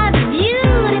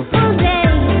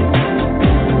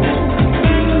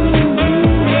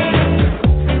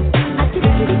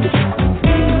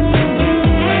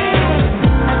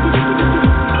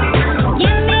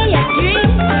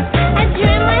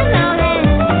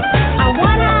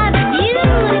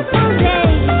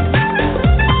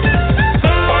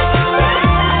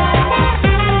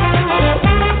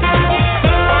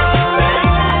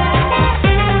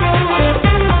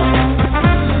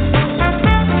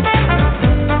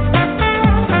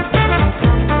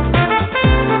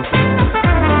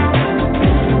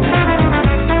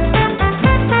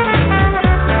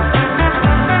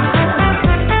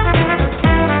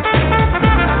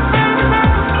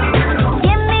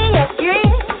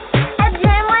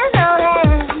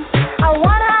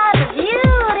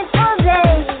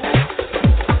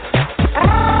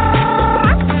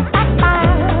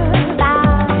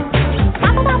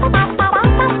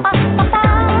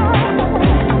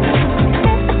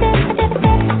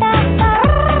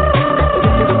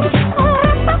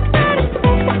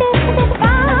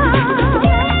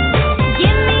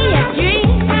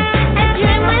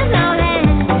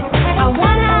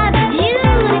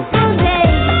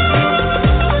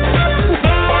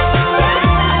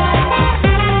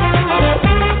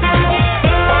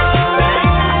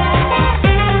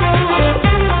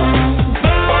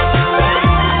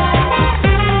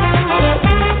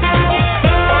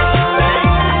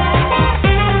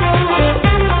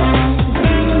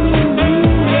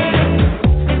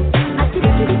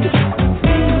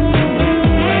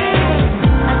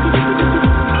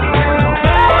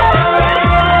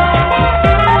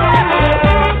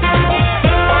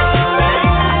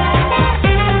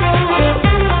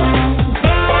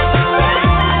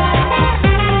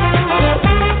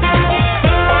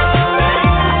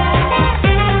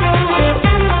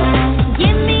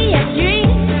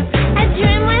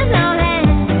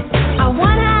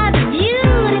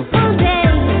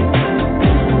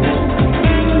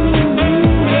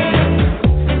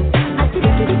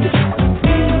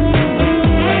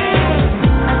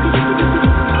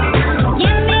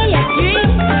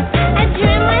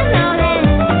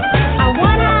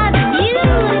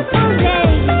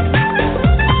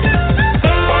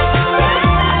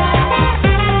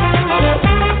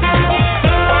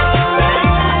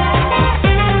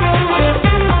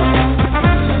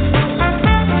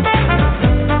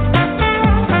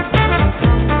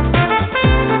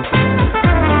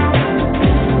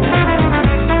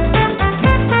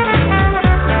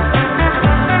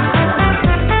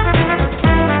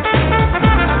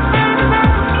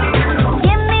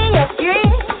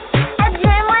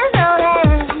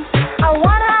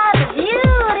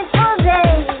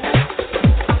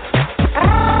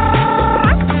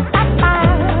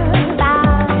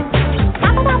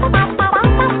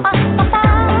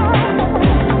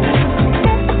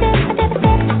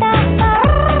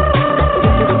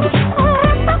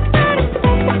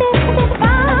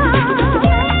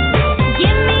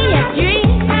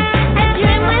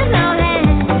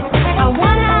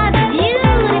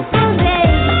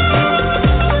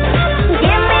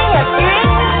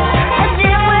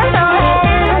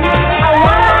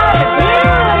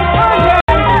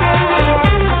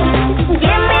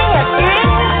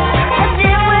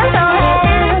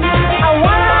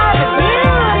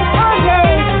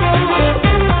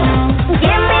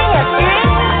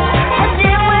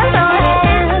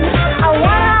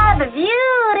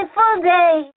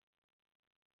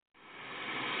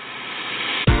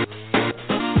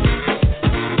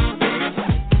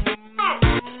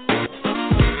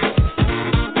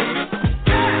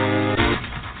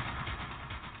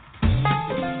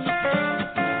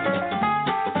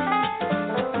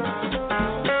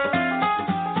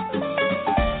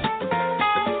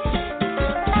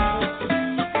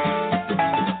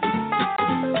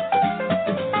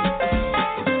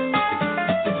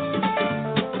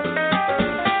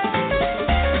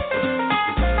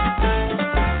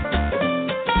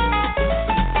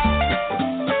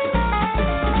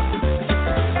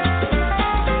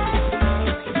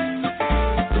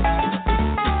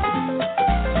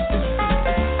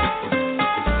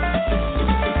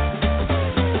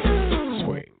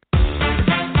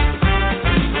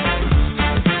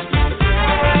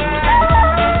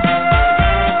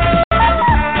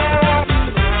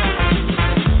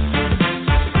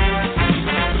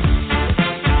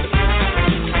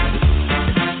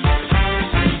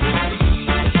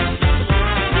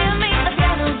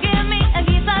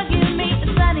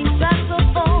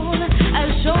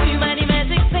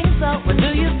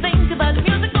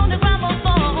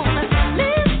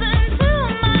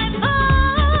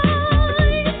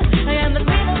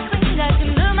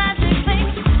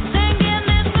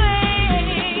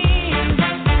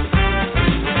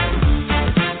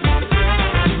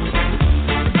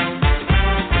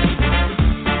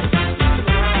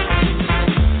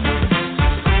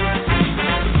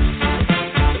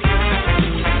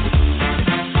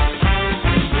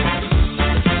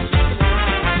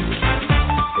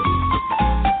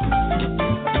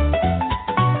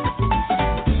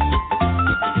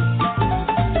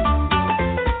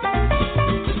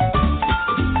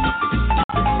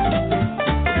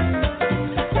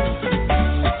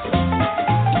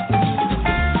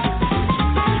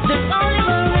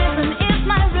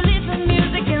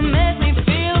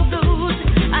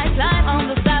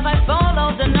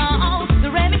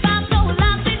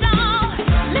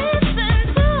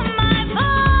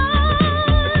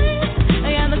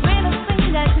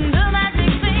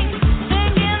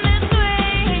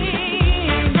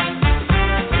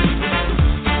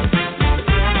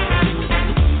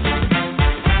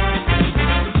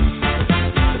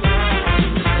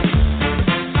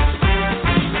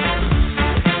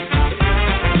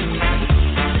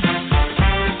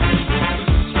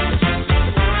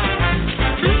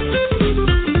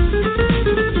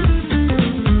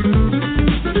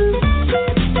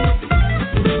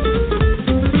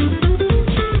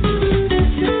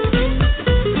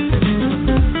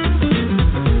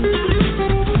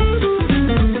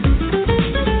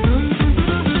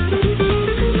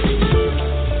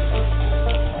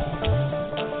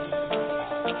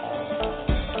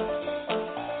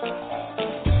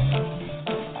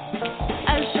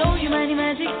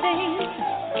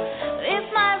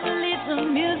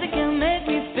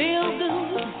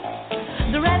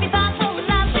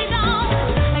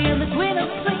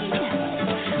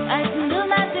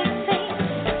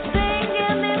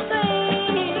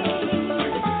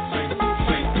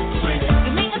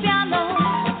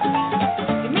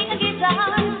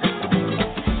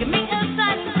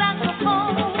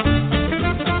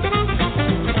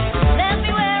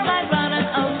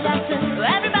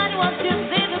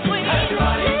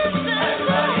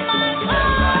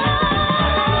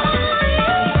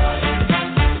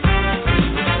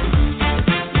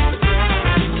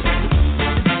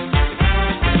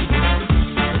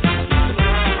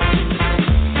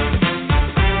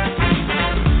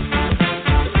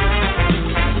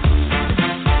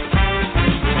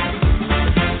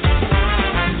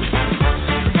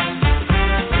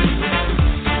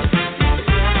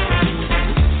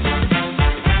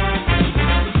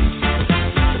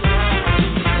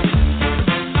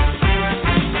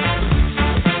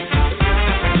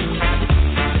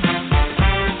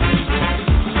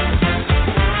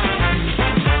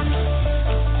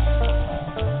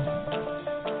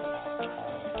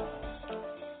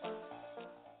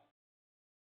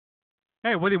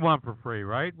Hey, what do you want for free,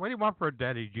 right? What do you want for a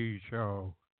Daddy G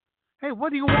show? Hey, what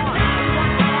do you want?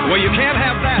 Well, you can't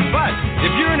have that, but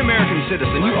if you're an American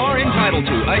citizen, you are entitled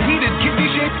to a heated,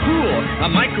 kidney-shaped pool, a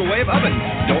microwave oven.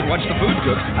 Don't watch the food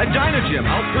cook. A Dyna Gym.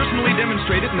 I'll personally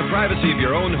demonstrate it in the privacy of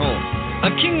your own home. A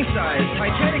king-size,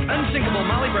 Titanic, unsinkable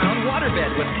Molly Brown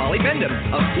waterbed with polybendum,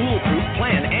 a foolproof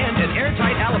plan, and an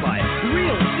airtight alibi.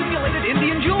 Real simulated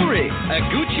Indian jewelry. A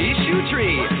Gucci shoe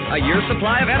tree. A year's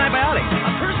supply of antibiotics.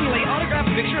 A personally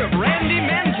autographed picture of Randy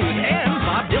Mantooth and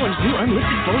Bob Dylan's new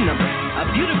unlisted phone number. A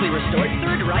beautifully restored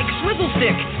Third Reich swivel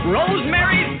stick.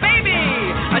 Rosemary's Baby.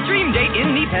 A dream date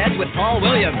in knee pads with Paul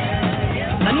Williams.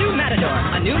 A new Matador,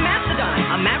 a new Mastodon,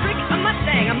 a Maverick, a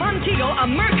Mustang, a Montego, a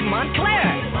Merc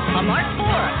Montclair, a Mark IV,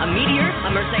 a Meteor, a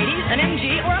Mercedes, an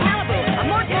MG, or a Malibu, a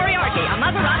Mort Moriarty, a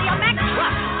Maserati, a Mack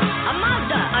truck, a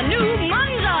Mazda, a new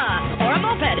Monza, or a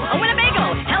moped, a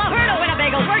Winnebago. Hell, I've heard of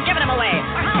Winnebagos. We're giving them away.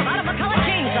 Or how about a McCullough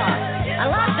chainsaw? A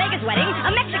Las Vegas wedding,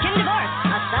 a Mexican divorce,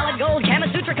 a solid gold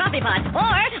Kama Sutra coffee pot,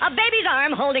 or a baby's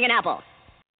arm holding an apple.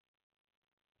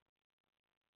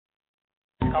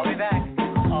 Call me back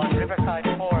on Riverside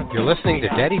 4. You're listening to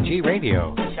Daddy G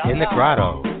Radio in the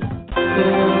Grotto.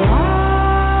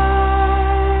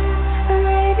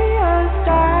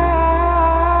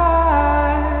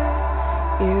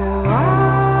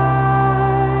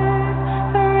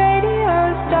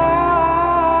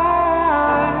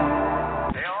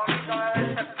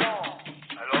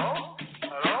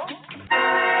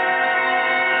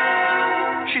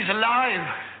 She's alive!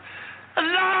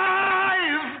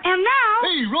 Alive! And now...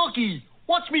 Hey, Rocky!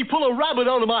 Watch me pull a rabbit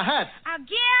out of my hat.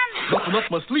 Again? Nothing up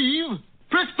my sleeve.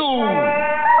 Presto!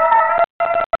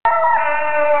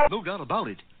 No doubt about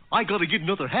it. I gotta get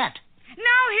another hat.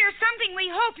 Now here's something we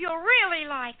hope you'll really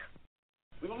like.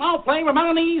 We will now play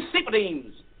Romani's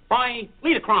Sympathies by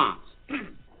Liederkranz.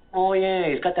 Oh, yeah,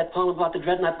 he's got that poem about the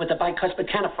dreadnought with the bicuspid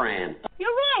canifran.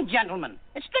 You're wrong, gentlemen.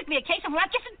 It's strictly a case of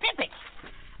Ratchis and Pippets.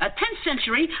 A 10th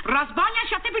century Razbania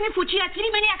Shatipini Fuchia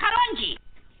Tirimenia Karonji.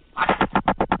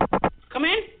 Come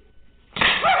in.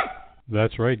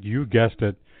 That's right, you guessed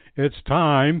it. It's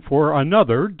time for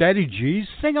another Daddy G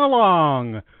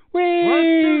sing-along.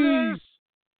 Whee!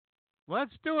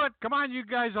 Let's do it. Come on, you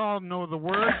guys all know the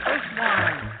words. This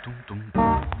one.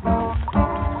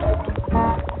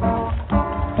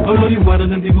 Oh,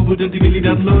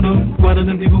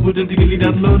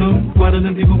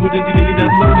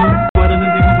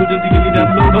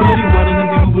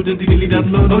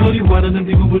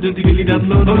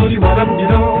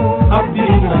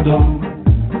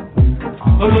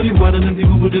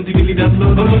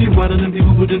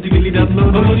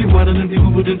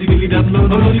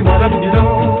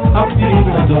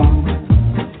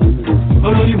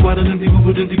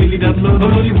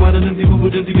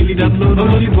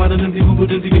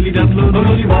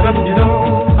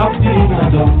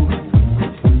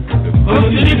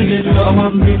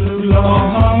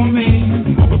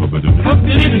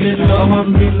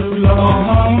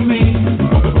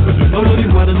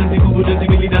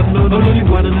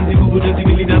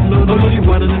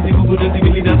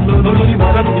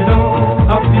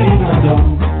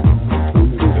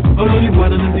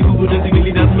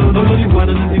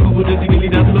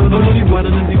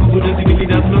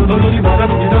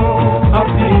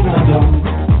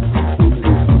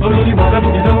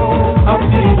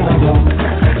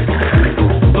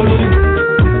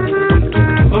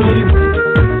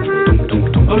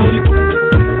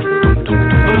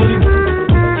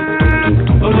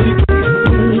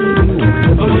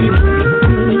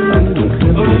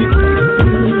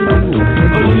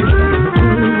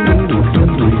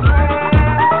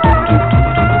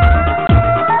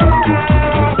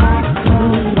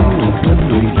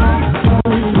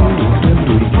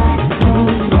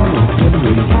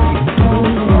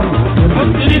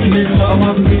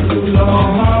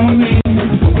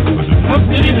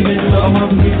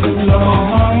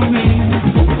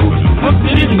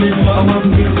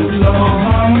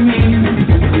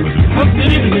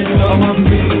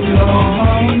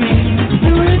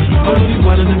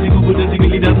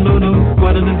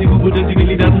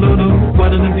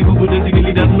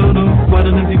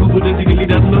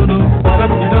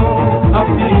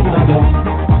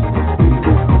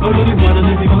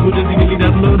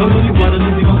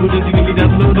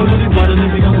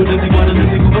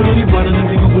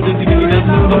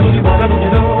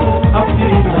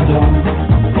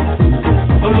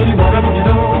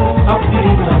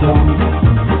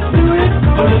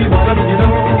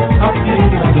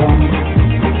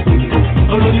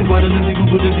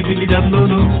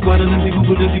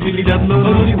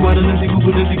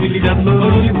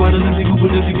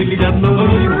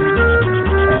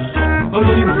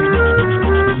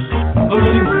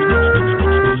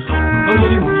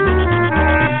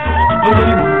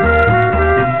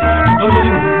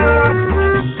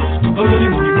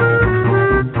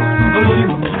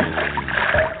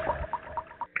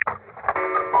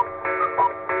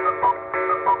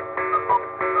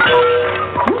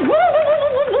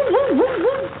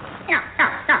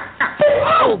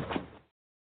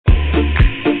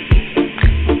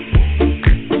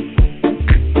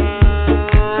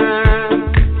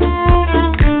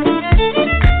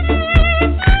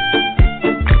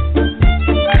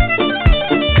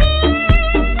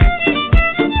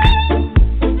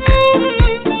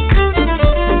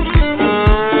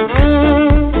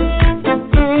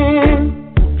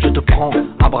 te prends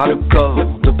à bras le corps,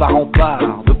 de part en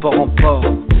part, de port en port,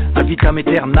 ad vitam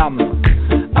aeternam,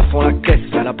 à fond la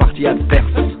caisse, à la partie adverse,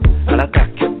 à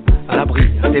l'attaque, à l'abri,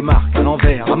 à des marques, à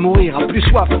l'envers, à mourir, à plus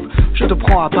soif. Je te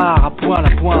prends à part, à poing,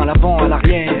 à l'avant, à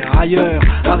l'arrière, ailleurs,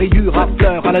 à rayure, à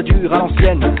fleur, à la dure, à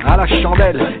l'ancienne, à la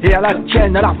chandelle et à la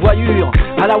tienne, à la revoyure,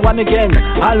 à la one again,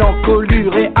 à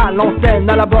l'encolure et à l'antenne,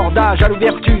 à l'abordage, à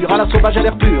l'ouverture, à la sauvage, à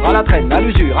l'air pur, à la traîne, à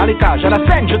l'usure, à l'étage, à la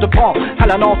scène. Je te prends à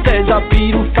la nantaise, à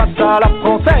pile ou face à la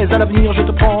française, à l'avenir. Je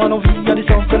te prends à l'envie, à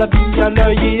l'essence, à la vie, à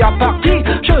l'œil et à partie.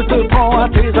 Je te prends à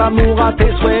tes amours, à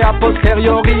tes souhaits, à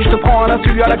posteriori. Je te prends à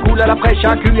l'insu, à la coule, à la fraîche,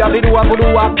 à cul, à vélo, à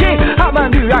volo, à pied, à main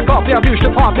nue, à corps perdu. Je te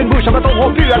prends à pleine bouche, à bâton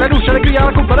rompu, à la louche, à la cuillère,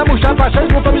 à la coupe, à la mouche, à la vache, à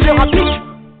la à mesure, à piche.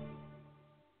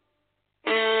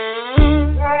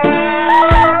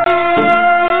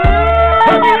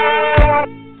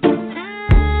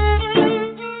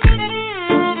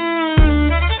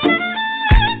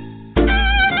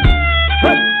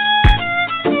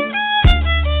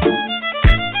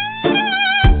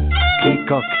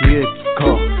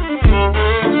 Kietko.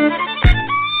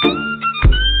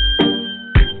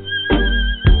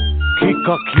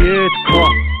 Kika Kietko.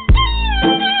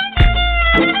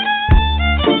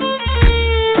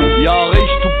 Ja,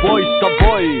 riech du boy,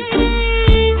 boy.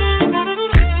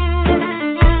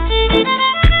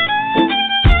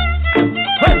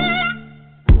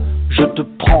 Je te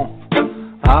prends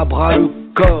à bras le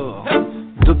corps,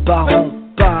 de part en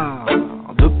part,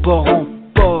 de port en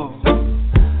port,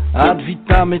 ad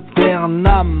vitam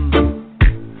aeternam,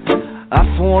 à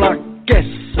fond la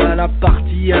caisse, à la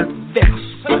partie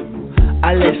adverse,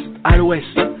 à l'est, à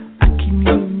l'ouest, à qui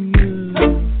mieux.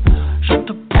 Je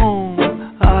te prends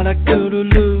à la gueule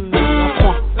à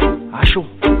froid, à chaud,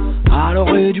 à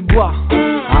l'orée du bois,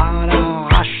 à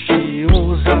l'arrache et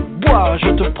aux abois. Je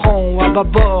te prends à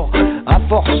bâbord, à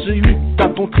force 8, à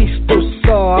ton triste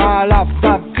sort, à la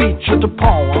va-vite. Je te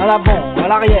prends à l'avant, à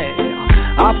l'arrière,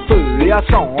 à feu et à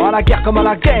sang, à la guerre comme à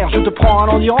la guerre. Je te prends à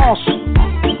l'endurance,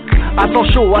 à temps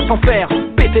chaud, à s'en faire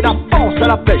péter la panse, à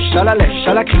la pêche, à la lèche,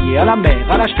 à la criée, à la mer,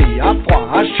 à l'acheter, à froid,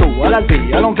 à chaud, à la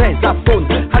levée, à l'anglaise, à faune,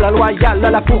 à la loyale, à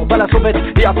la fourbe, à la sauvette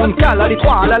et à fond de cale, à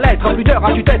l'étroit, à la lettre, à pudeur,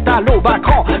 à tue-tête, à l'aube, à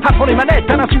cran, à fond les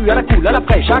manettes, à l'insu, à la coule, à la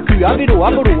fraîche, à cul, à vélo,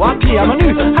 à volo, à pied, à main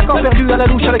nue, à corps perdu, à la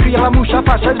louche, à la cuillère, à la mouche, à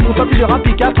fâche, à l'esbouche, à plusieurs, à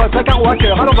pique, à treuil, à carreau, à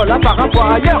cœur, à l'envol, à part, à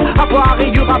poids, ailleurs, à poids, à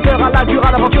rayure, à fleur, à la dure,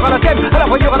 à l'aventure, à la tienne, à la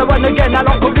voyure, à la one again, à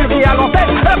l'encolure et à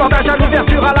l'antenne, à l'abordage, à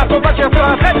l'ouverture, à la sauvage, à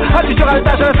la traîne, à l'usure, à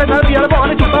l'étage, à la scène, à la vie, à la bord, à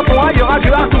l'étouffe, à fond, ailleurs, à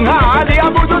Dieu, à tout, allez, à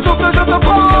bout de souffle, je te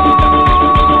prends.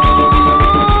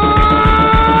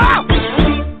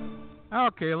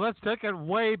 Okay, let's take it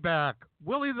way back.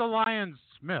 Willie the Lion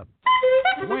Smith.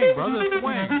 Swing, brother,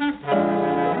 swing.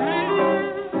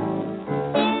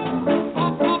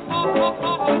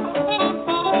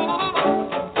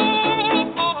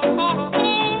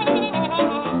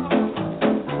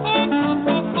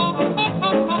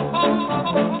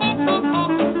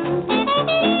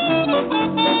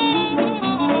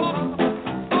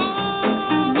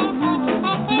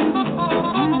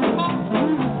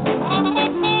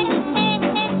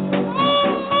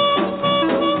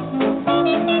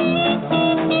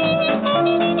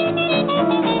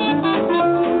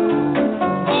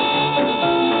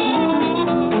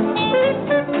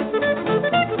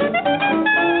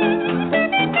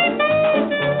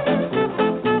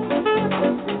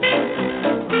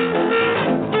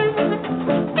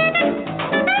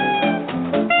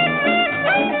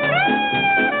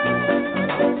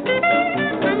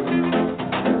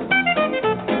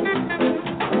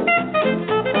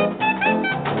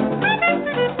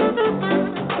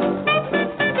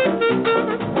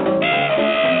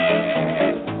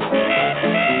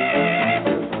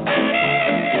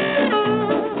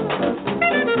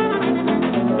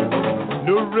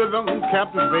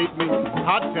 Captivate me,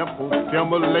 hot tempo,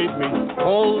 stimulate me,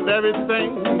 hold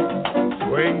everything.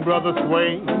 Swing, brother,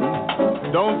 swing.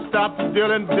 Don't stop to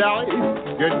deal and dally.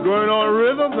 Get going on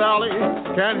Rhythm Valley.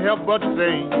 Can't help but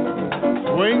sing.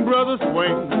 Swing, brother,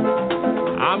 swing.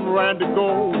 I'm ready to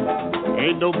go.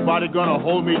 Ain't nobody gonna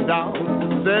hold me down.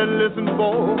 Said, listen,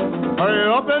 boy,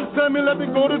 hurry up and send me, let me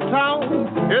go to town.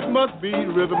 It must be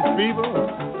rhythm fever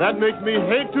that makes me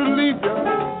hate to leave you.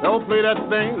 Don't play that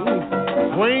thing.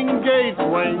 Swing, gay,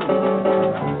 swing.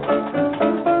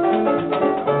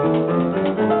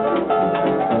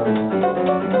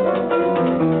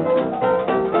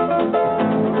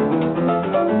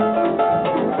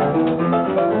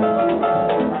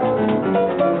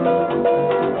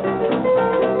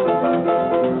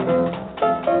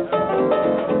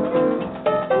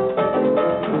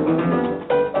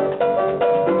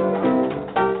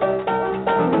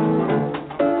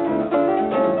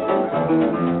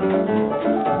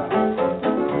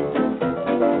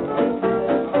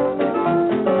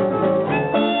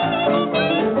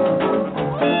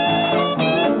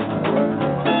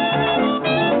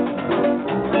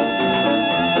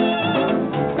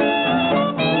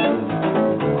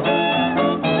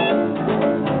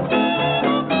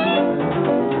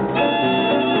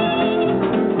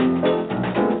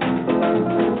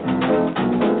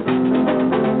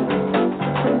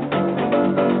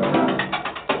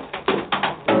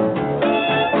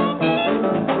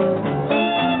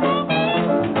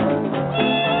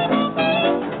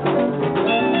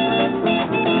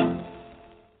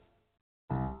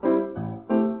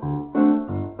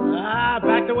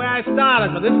 Back to where I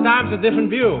started, but this time's a different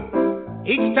view.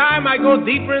 Each time I go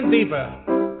deeper and deeper.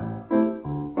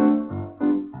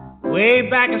 Way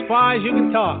back as far as you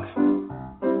can talk.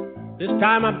 This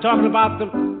time I'm talking about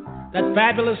that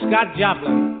fabulous Scott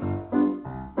Joplin.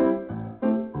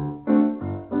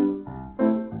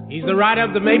 He's the writer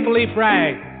of the Maple Leaf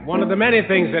Rag, one of the many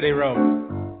things that he wrote.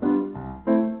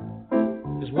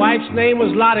 His wife's name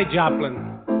was Lottie Joplin.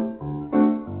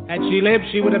 Had she lived,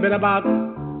 she would have been about,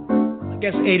 I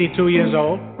guess, 82 years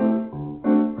old.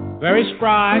 Very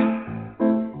spry.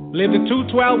 Lived at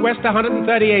 212 West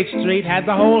 138th Street. Had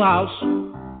the whole house.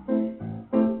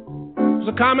 It was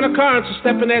a common occurrence to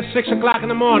step in there at 6 o'clock in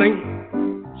the morning.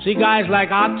 See guys like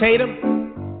Art Tatum,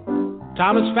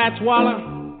 Thomas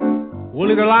Fatswaller,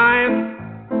 Willie the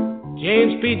Lion,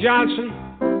 James P. Johnson,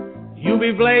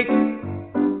 U.B. Blake,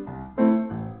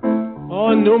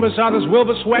 and numerous others,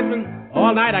 Wilbur Sweatman.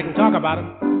 All night I can talk about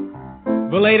them.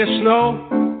 Villada Snow,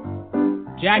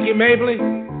 Jackie Mabley,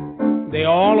 they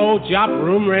all owe Jop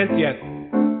room rent yet.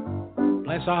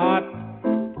 Bless her heart.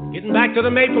 Getting back to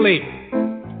the Maple Leaf.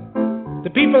 The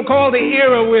people call the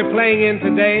era we're playing in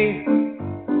today,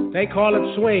 they call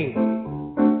it swing,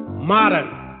 modern,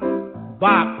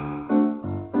 bop.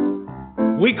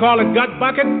 We call it gut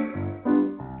bucket,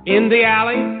 in the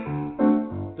alley,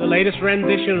 the latest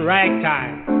rendition,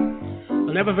 ragtime.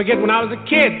 I'll never forget when I was a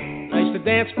kid, I used to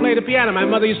dance, play the piano. My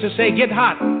mother used to say, get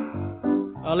hot.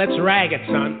 Oh, let's rag it,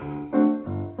 son.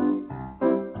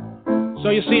 So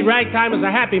you see, ragtime is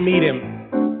a happy medium.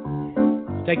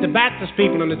 Take the Baptist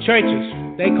people in the churches,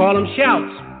 they call them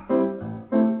shouts.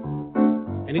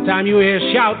 Anytime you hear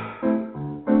shout,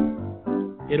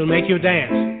 it'll make you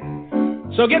dance.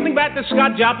 So getting back to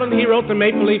Scott Joplin, he wrote the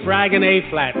Maple Leaf Rag in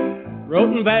A-flat.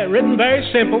 Written very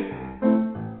simple.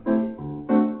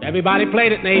 Everybody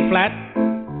played it in A-flat.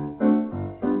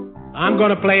 I'm going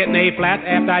to play it in A-flat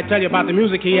after I tell you about the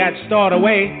music he had stored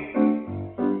away.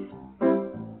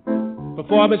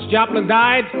 Before Miss Joplin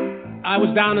died, I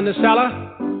was down in the cellar,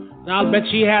 and I'll bet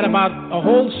she had about a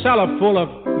whole cellar full of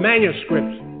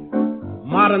manuscripts.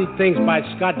 Modern things by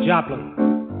Scott Joplin.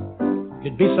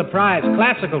 You'd be surprised.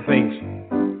 Classical things.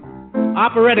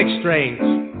 Operatic strains.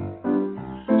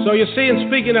 So you see, in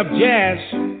speaking of jazz,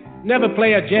 never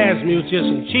play a jazz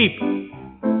musician cheap,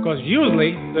 because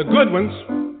usually the good ones,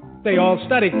 they all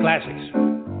studied classics.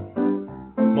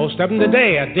 Most of them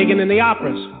today are digging in the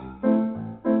operas.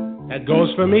 That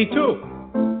goes for me too.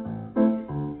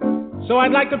 So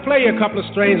I'd like to play you a couple of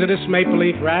strains of this Maple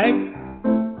Leaf Rag.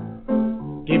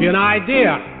 Give you an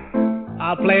idea.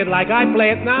 I'll play it like I play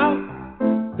it now,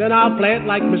 then I'll play it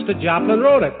like Mr. Joplin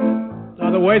wrote it. In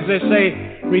other words, they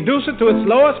say, reduce it to its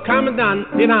lowest common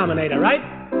denominator, right?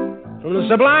 From the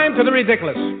sublime to the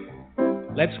ridiculous.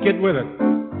 Let's get with it.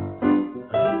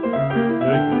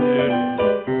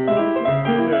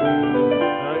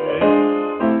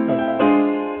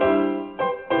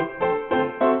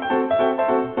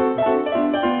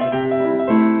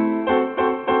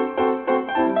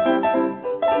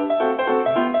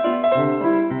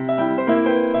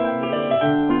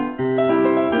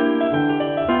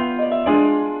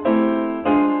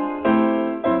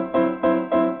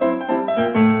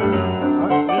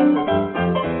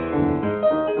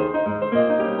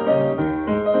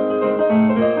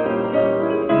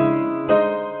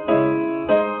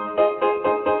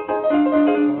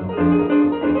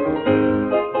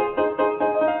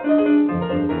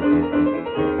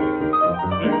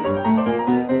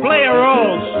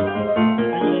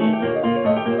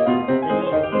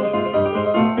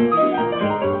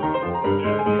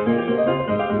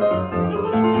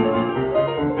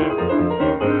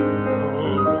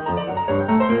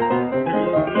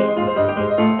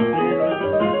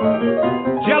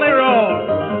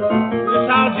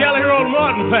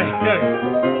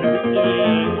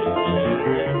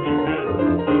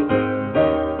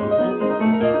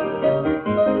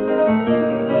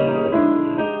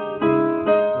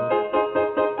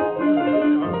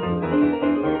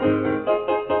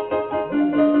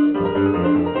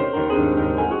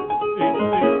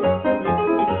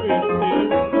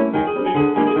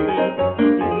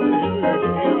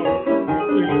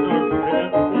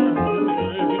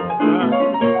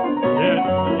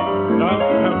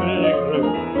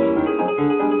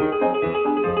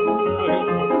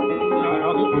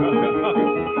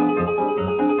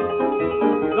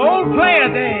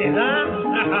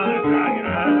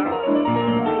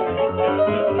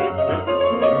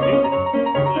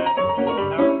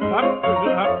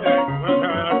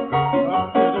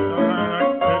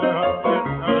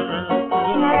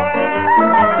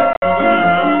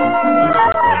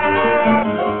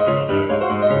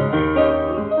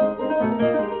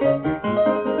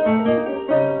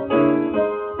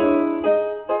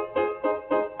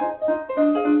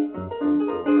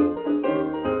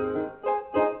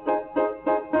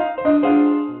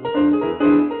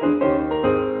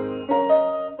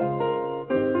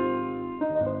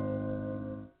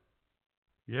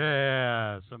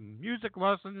 Yeah, some music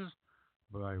lessons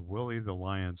by Willie the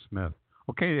Lion Smith.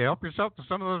 Okay, help yourself to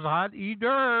some of those hot hors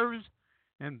d'oeuvres.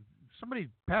 And somebody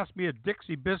pass me a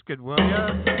Dixie biscuit, will ya?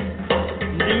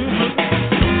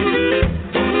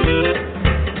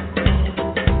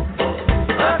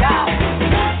 Look out!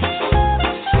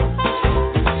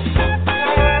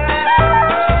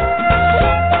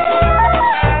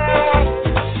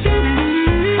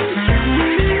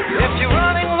 If you're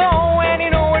running low and you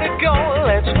know where to go,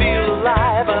 let's feel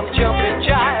alive. I'm jumping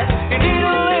jive. You need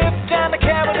a lift, I'm a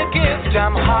cabin to gift.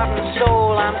 I'm heart and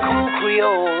soul, I'm cool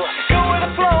Creole. Go with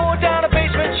the flow down a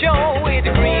basement show with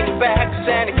the greenbacks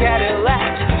and the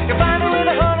Cadillacs. You find her with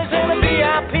the hunters and the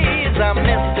VIPs. I'm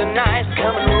Mr. Nice,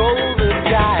 come and roll the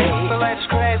dice. So let's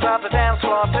craze out the dance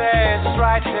floor days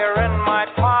right here in my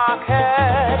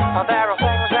pocket. Oh, there are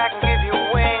things that can give you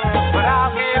wings, but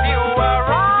I'll give you a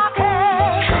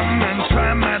rocket. Come and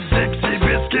try my Dixie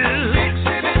biscuit.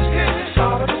 Dixie biscuit,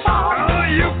 sort of salt. Oh,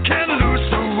 you can lose,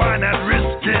 so why not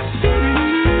risk it?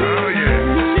 Oh,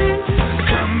 yeah.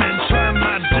 Come and try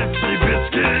my Dixie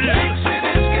biscuit. Dixie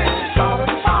biscuit, sort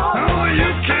of salt. Oh, you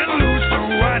can lose, so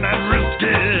why not risk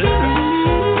it?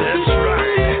 That's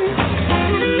right.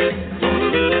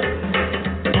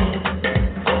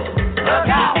 Look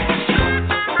out!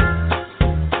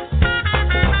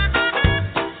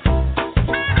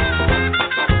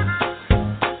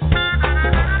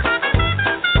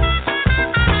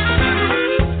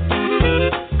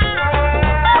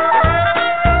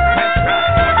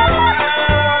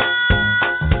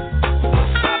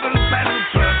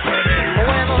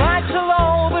 When the lights are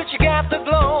low, but you got the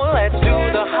glow, let's do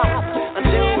the hop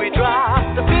until we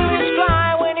drop. The feelings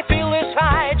fly when you feel this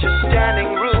high. Just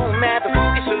standing room at the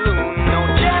Boogie Saloon. No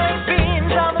jelly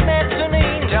beans on the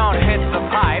mezzanine. Don't hit the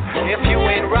pipe if you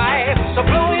ain't right. So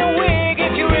blow your wig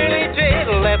if you really did.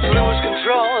 Let's lose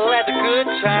control, let the good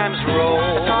times roll.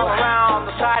 It's all around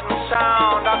the sight and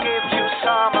sound. I'll give you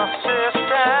some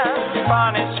assistance.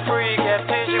 Fun is free, get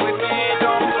dizzy with me.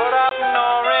 Don't put up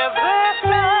no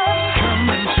resistance. Come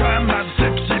and try my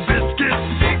Dixie biscuit.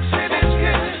 Dixie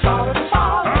biscuit, sort of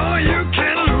salt. Oh, you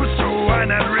can lose, so why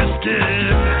not risk it?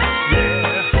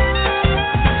 Yeah.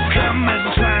 Come and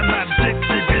try my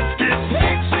Dixie biscuit.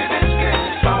 Dixie biscuit,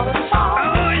 sort of salt.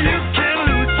 Oh, you can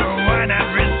lose, so why not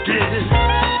risk it?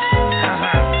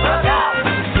 Look out!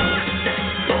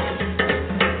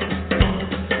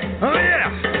 Oh, yeah.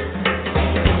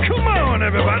 Come on,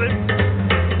 everybody.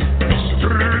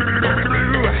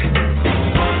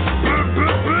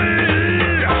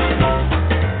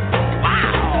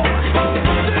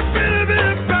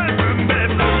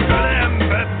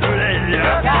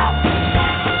 Look out!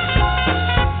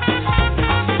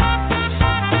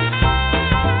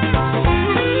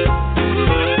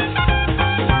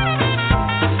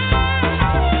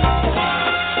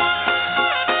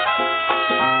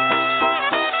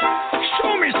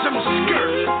 Show me some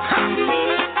skirt. Ha.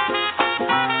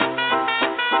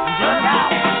 Look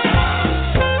out!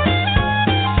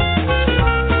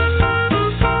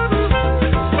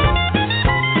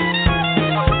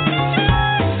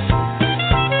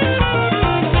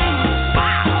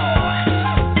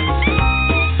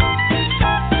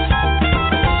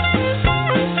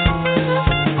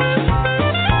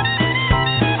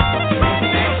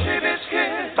 Dixie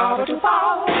biscuit, sort of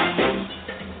salt.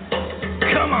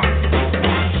 Come on.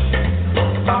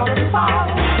 Sort of salt.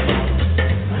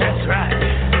 That's right.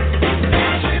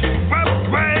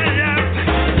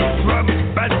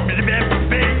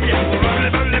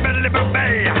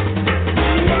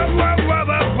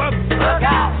 Look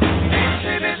out!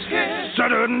 Dixie biscuit.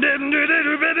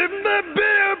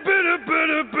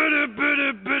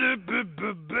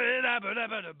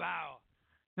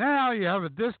 Now you have a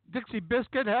Dixie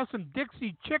biscuit, have some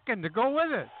Dixie chicken to go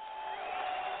with it.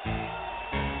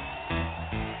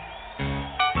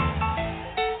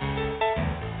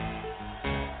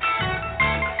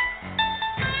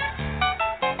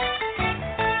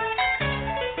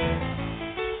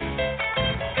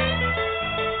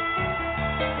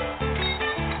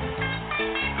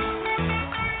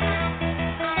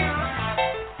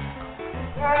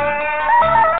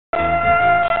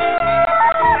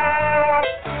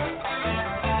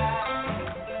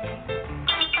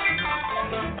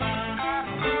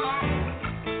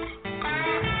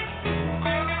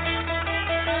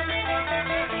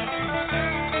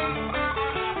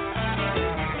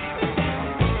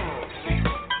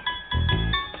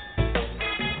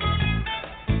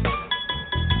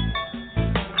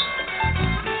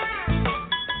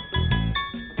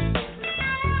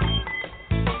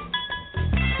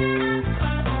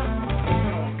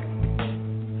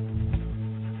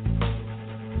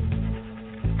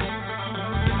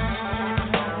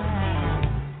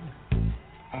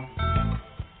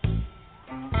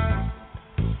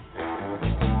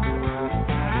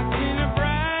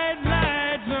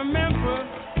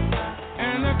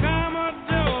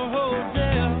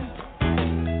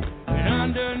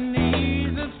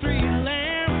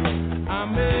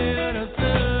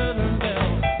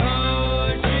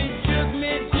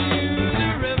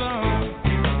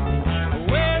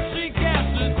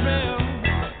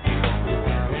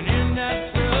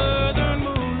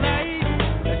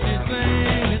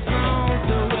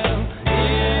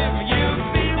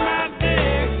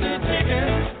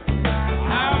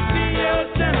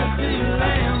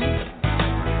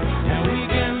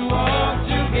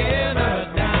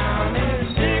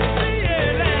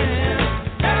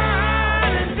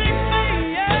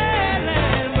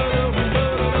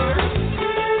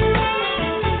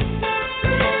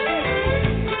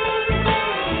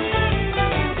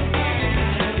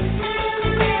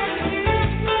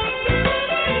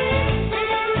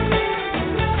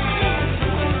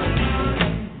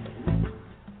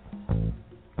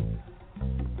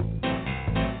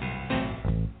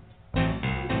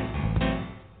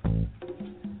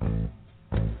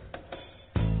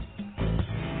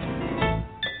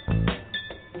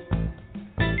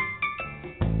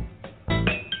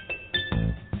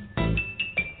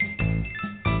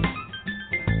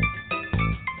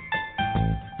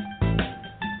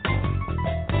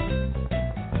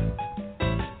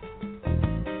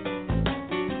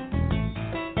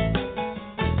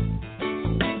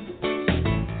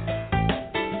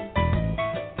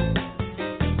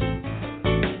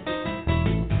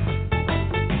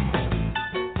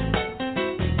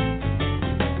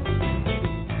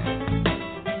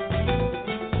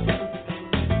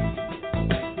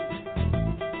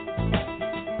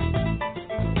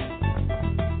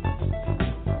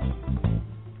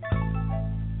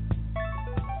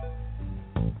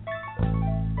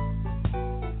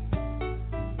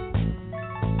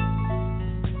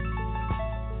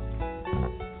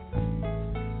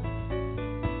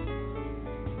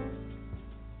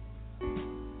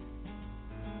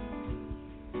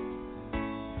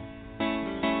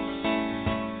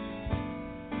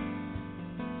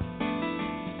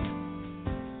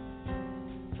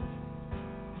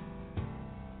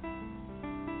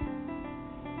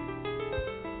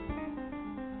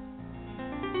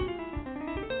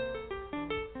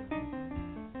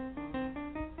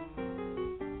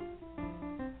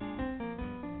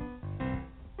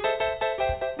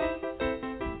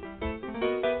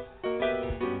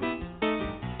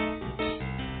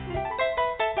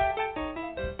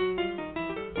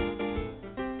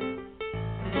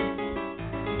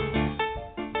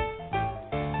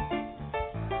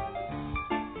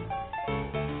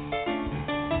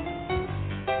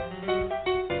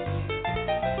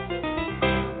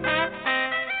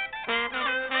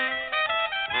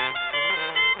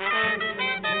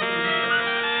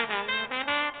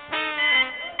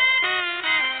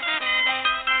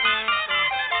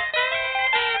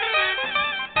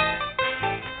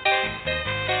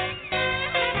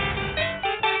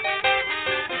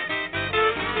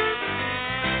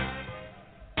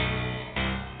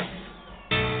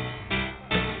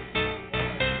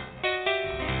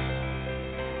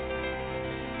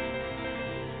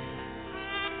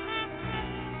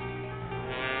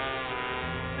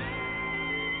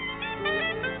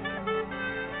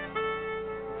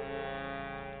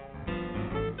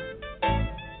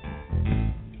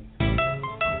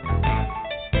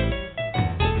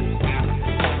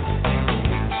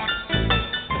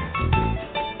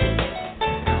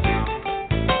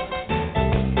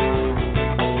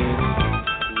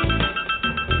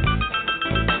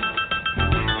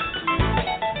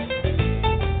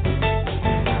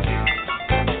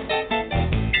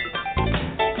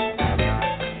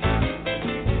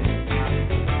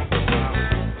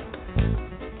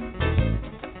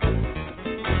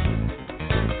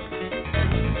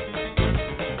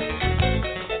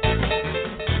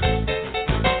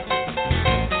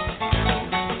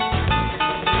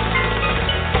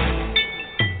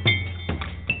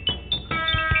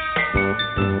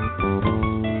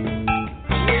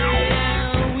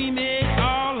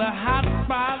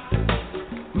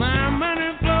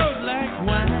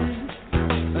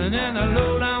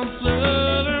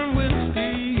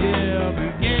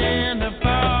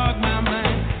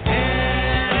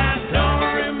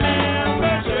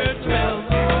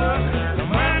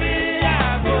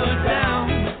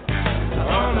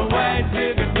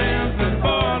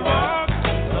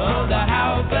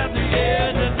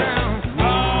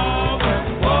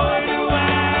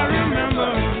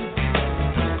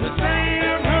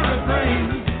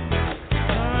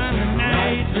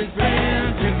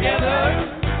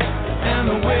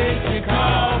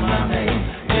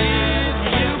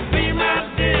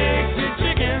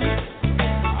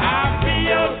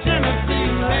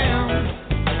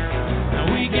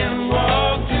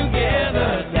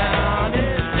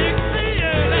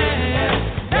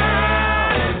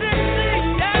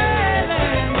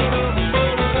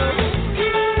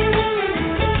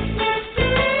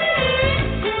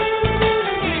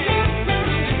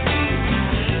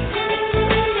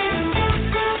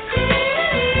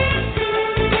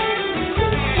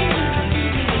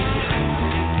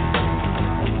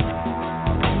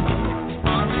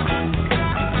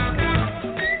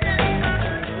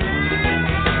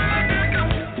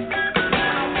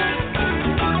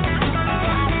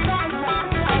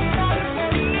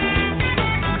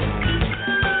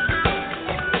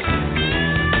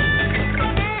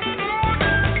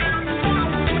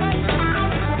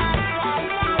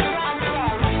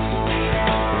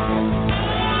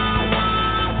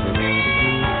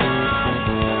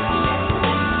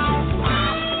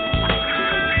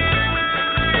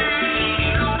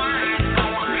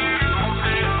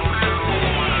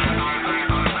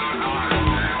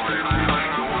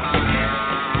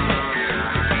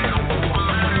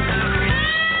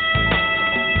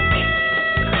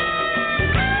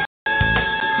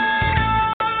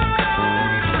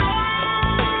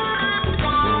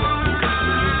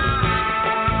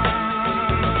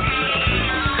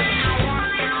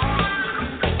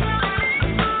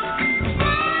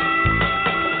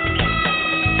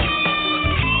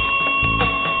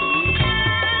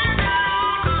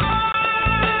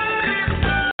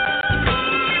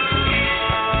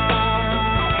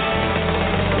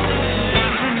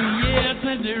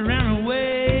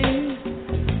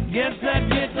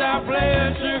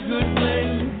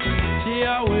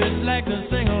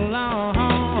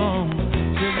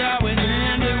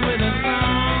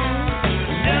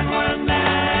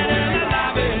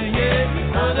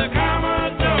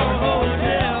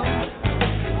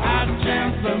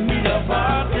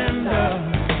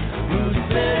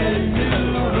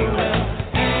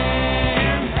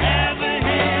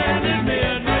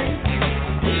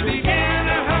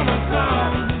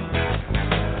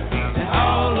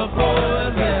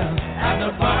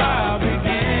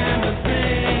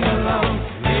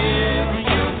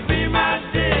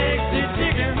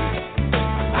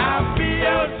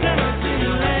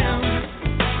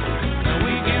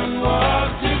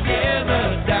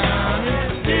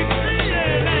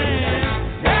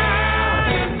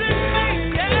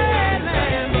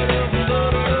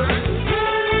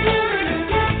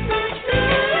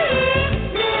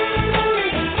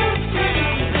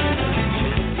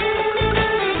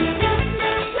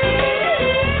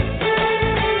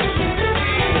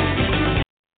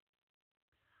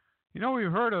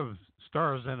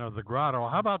 Starzan of the Grotto.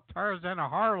 How about Tarzan of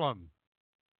Harlem?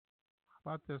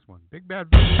 How about this one? Big Bad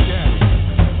Boogie Daddy.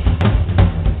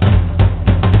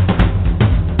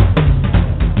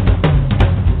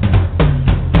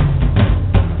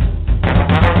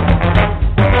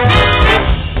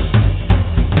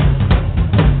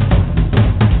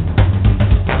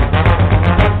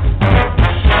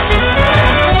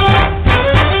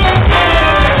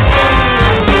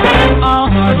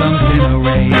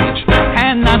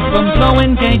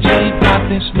 Engage, got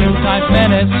this new type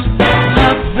menace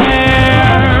up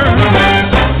there.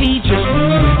 He just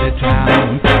moved to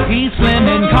town. He's slim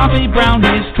and coffee brown.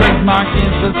 His trademark is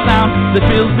the sound that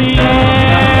fills the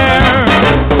air.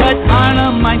 But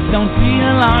Harlemites don't be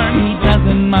alarmed. He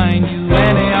doesn't mind you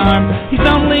any harm. He's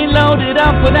only loaded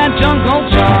up with that jungle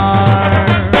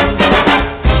charm.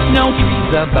 No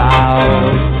trees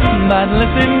about, but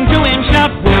listen to him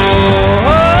shout,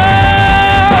 whoa.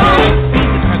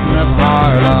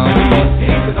 Harlem.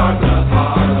 He's the Tarzan of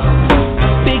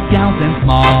Harlem. Big gals and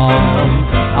small,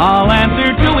 all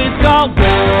answer to his call. Whoa.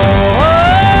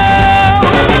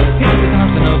 He's the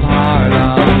Tarzan of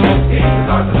Harlem. He's the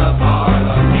Tarzan of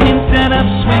Harlem. Instead of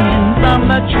swinging from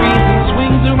the trees, he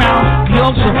swings around the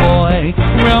old Savoy,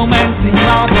 romancing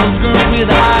all those girls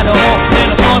with a hide-hole and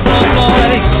a four-foot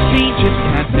boy. He just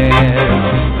can't bear.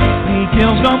 He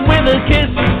kills them with a kiss,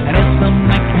 and it's the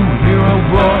night you hear a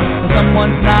roar.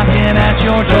 Someone's knocking at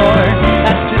your door.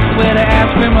 That's just the way to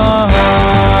ask for more.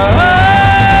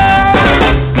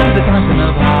 He's the Tarzan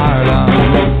of Harlem.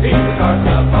 He's the Tarzan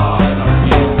of Harlem.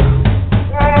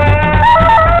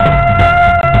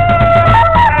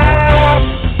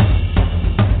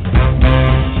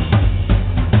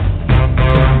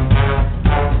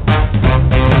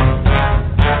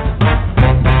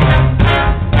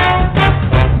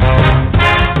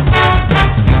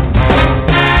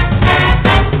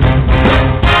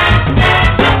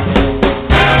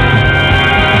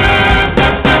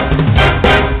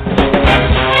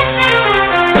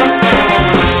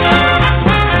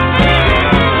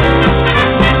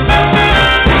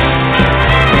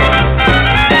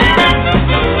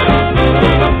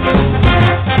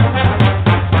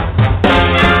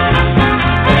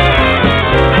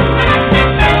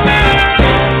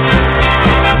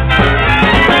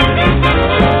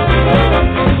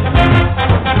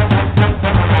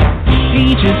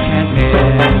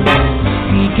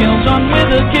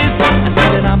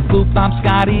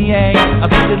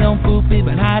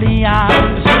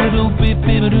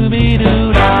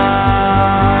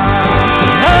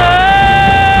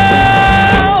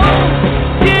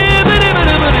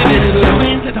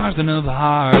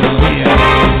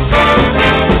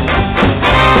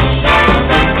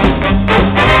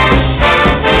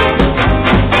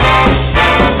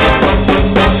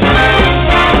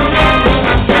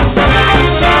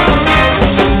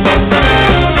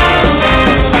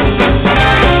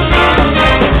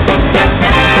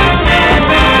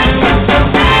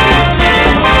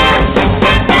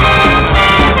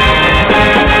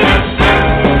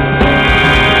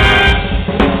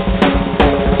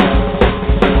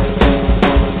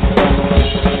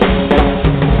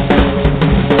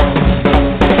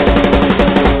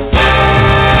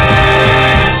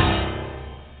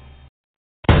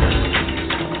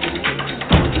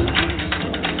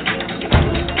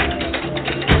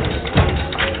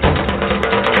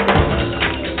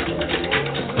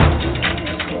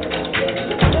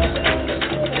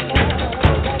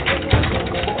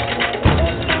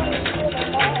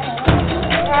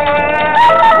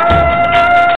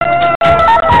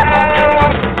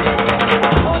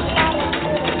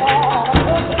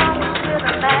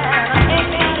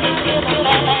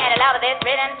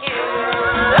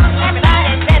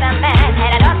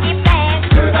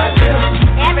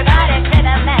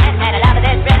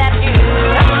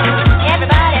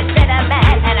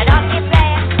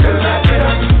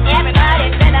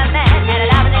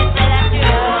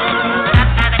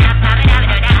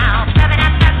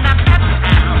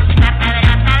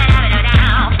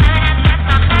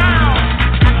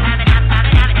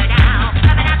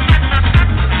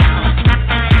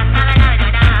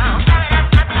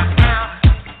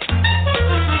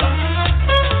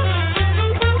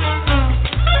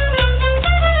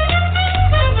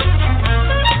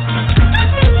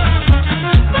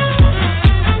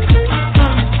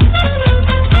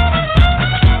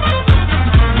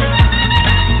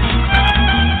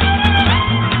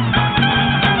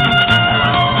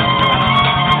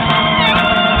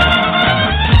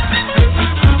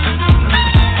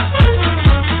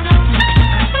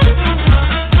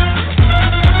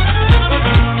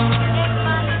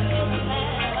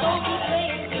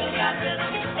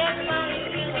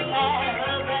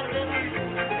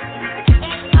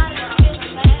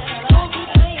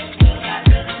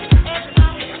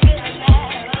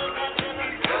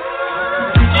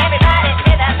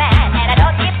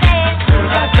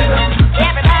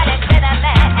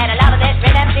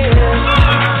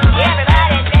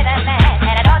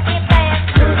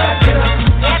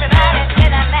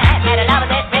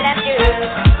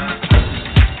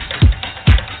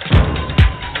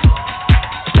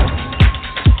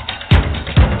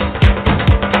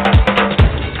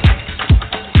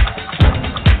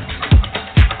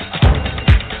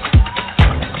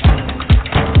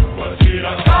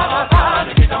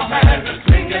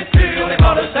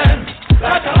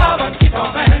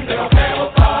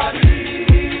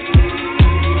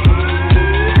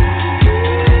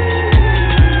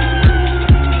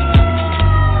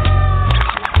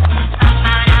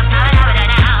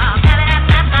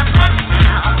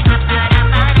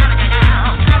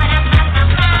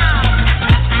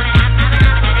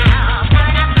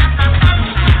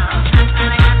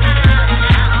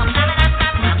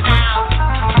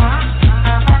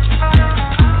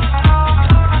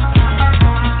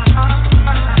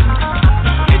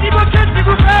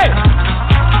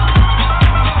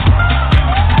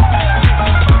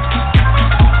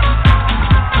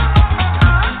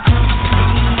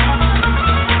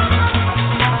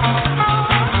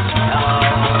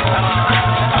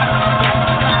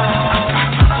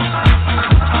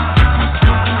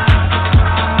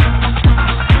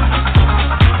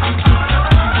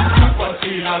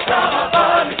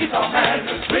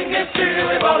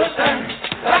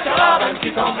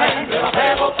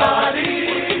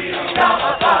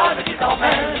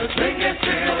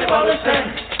 bubble sing.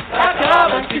 Like a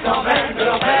love keep on man,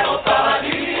 little metal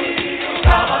party.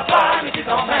 Come on, fine, keep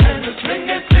on man, the string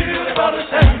is to the bubble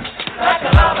sing. Like a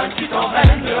love keep on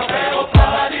man, little metal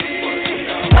party.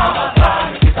 Come on,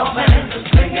 fine, keep on man, the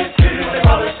string is to the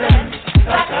bubble sing.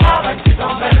 Like a love keep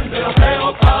on man, little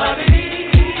metal party.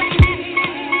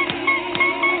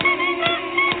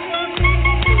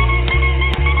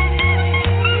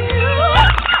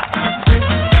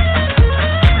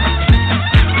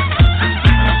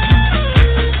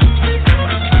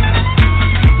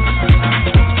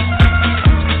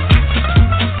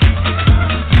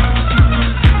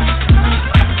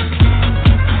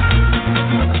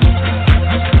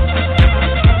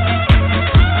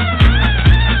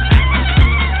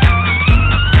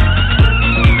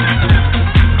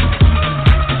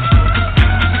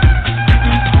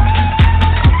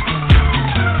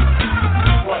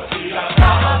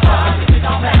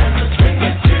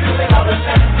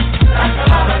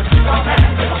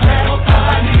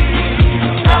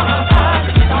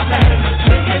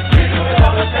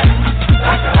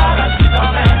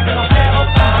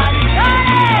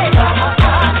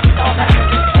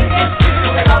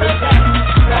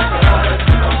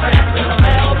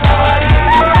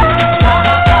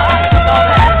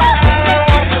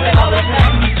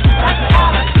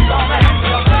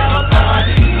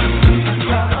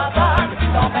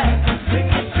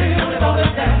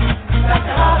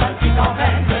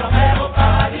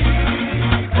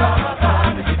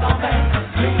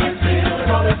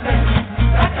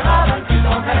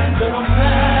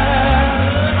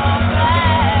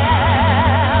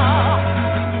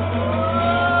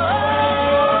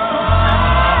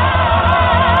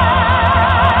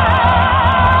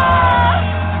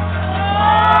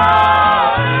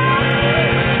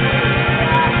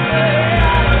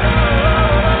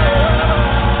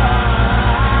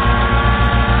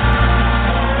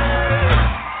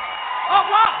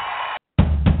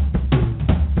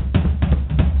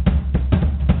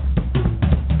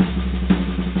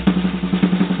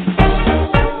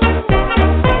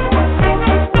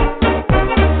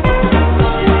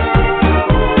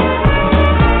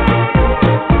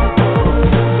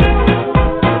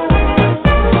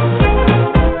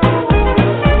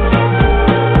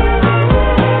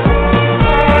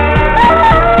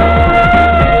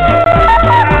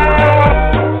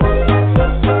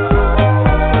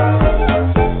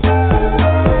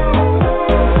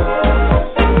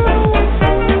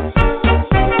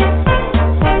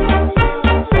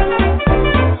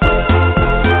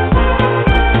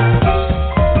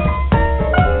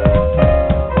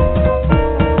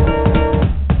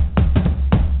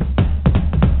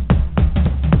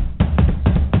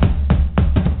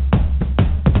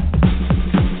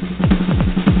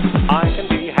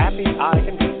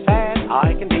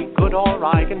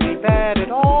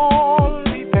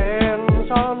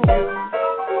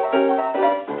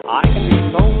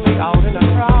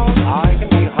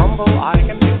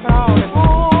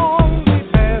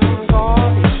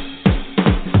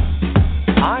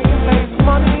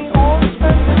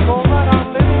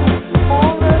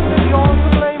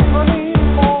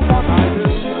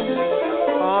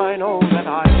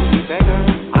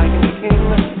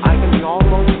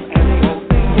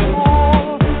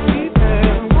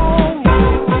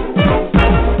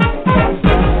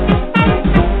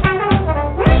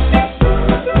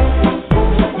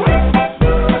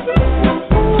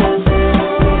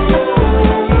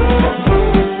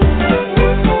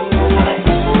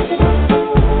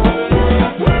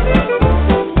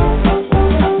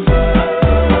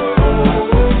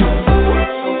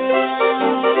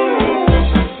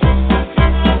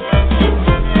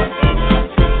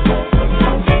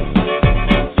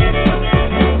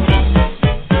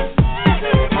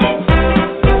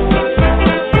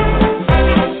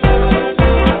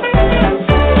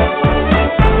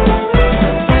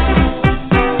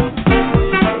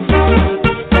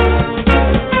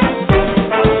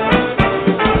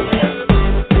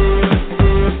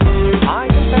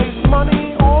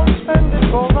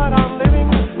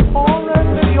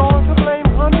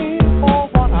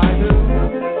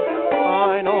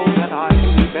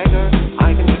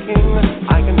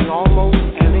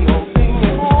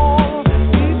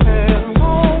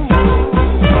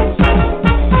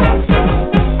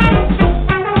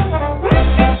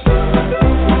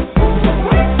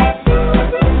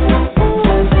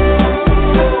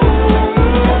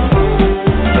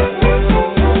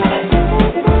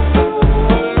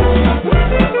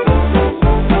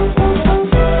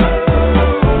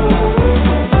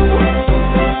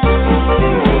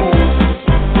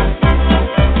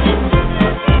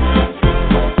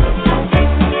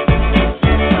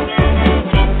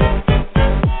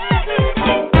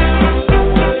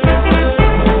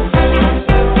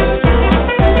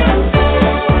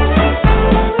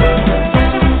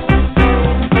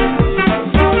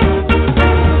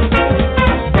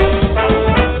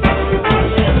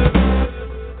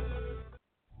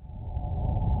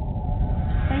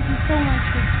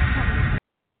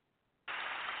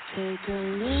 to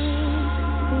look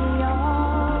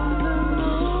beyond the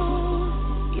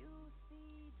moon.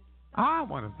 I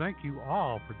want to thank you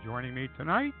all for joining me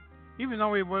tonight. Even though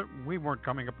we weren't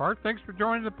coming apart, thanks for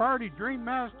joining the party, Dream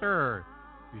Master.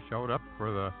 You showed up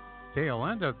for the tail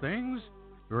end of things.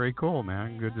 Very cool,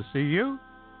 man. Good to see you.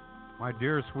 My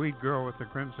dear sweet girl with the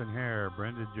crimson hair,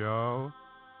 Brenda Joe.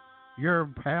 Your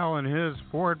pal and his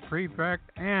Ford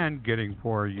Prefect and Getting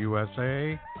for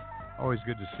USA. Always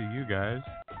good to see you guys.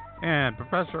 And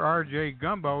Professor R.J.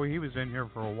 Gumbo, he was in here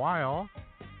for a while,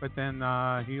 but then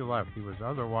he left. He was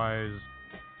otherwise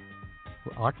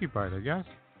occupied, I guess.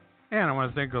 And I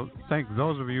want to thank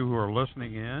those of you who are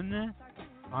listening in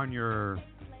on your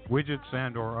widgets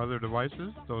and or other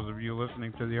devices, those of you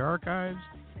listening to the archives.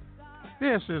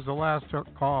 This is the last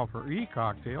call for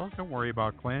e-cocktails. Don't worry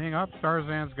about cleaning up.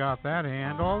 Starzan's got that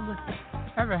handled.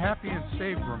 Have a happy and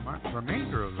safe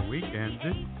remainder of the weekend.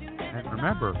 And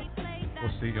remember,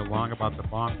 we'll see you along about the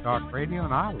Bomb Talk Radio,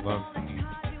 and I love seeing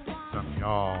some of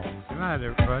y'all. Good night,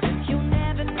 everybody. You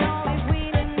never know if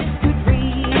winning this could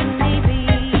really be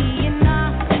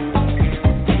enough.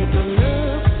 Take a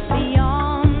look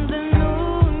beyond the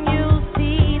moon, you'll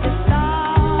see the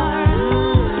stars.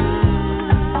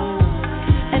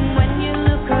 And when you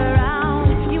look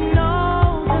around, you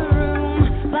know the room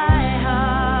by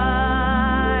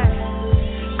heart.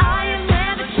 I have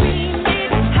never dreamed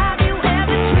it. Have you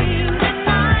ever dreamed a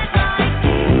night like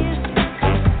this?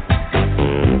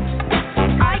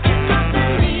 I cannot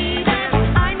believe it.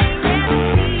 I may never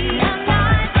see a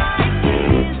night like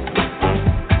this.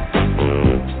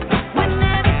 When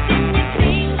everything you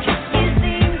think is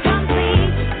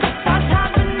incomplete starts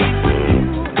happening with you,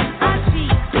 I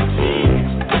cheek to cheek.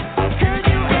 Could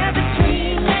you ever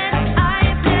dream it? I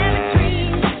have never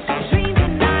dreamed a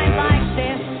night like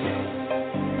this.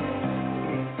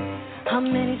 How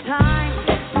many times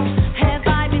have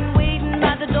I been waiting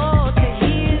by the door to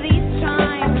hear these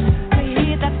chimes, to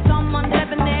hear that someone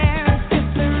debonair has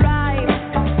just arrived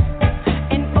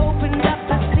and opened up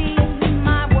to see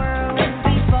my world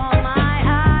before my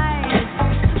eyes?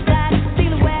 That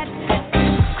silhouette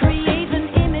creates an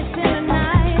image in the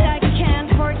night I can't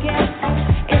forget.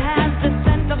 It has the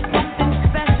scent of something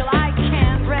special I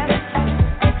can't rest.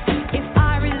 If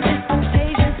I resist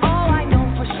temptation, oh, I know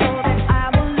for sure that I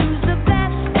will lose the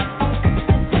bet.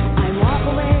 I walk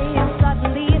away and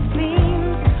suddenly it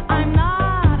seems I'm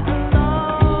not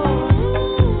alone.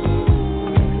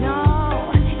 No,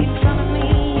 in front of me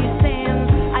he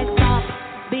stands. I stop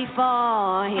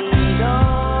before he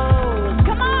goes.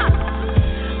 Come on!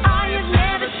 I have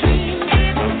never dreamed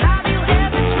it. Have you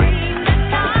ever dreamed a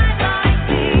night like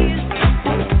this?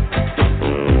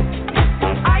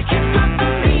 I cannot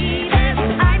believe it.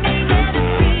 I may never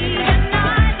see a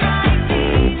night like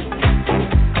this.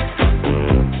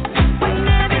 When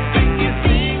everything you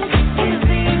think is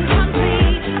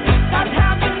incomplete starts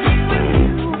happening with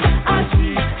you, I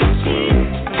cheek to cheek.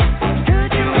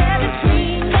 Could you ever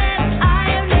dream that I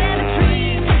have never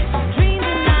dreamed a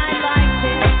night like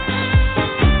this?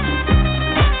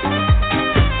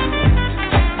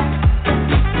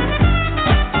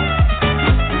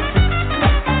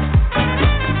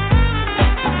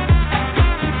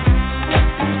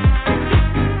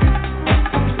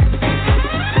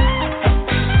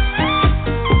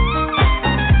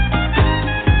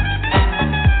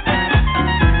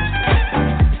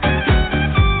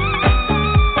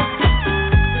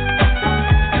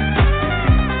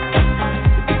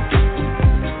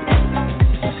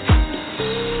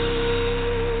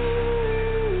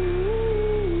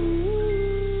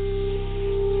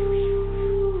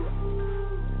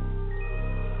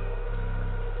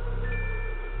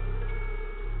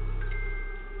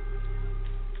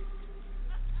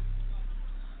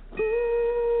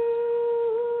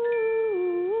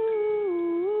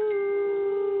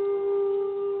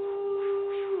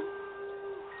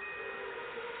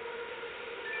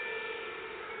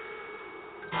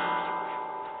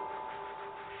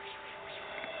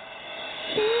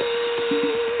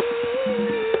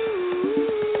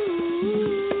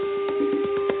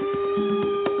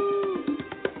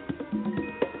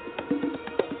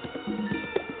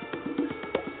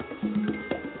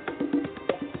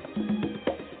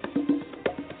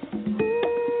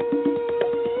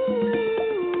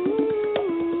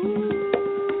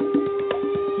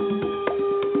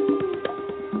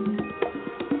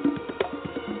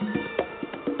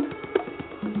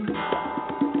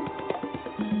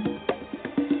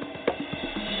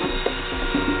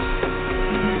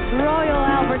 Royal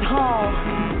Albert Hall.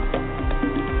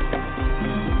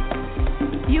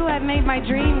 You have made my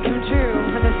dream come true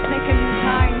for the second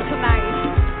time tonight.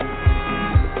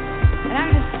 And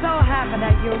I'm just so happy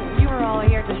that you were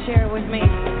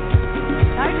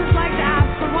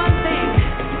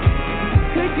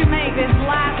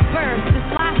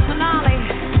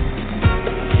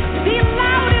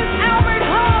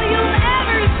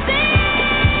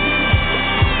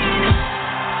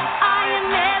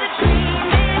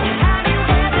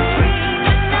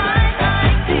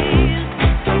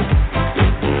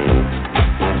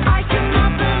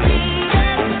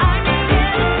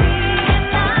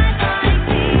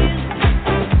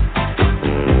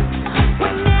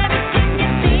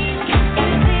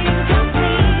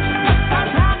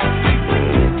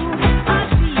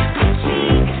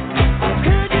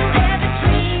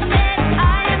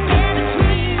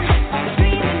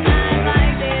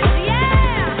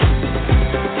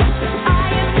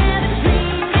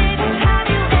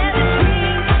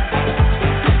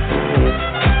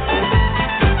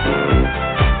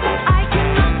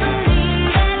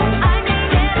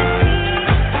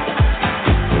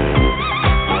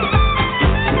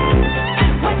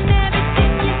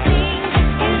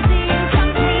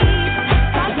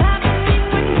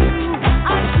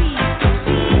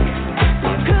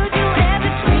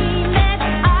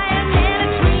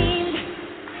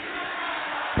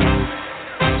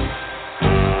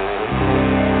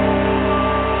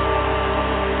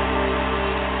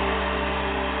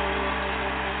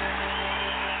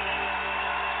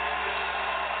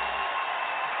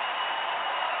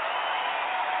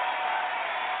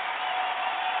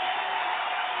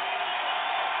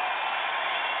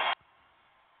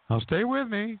Now stay with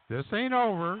me. This ain't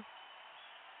over.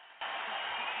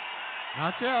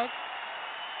 Not yet.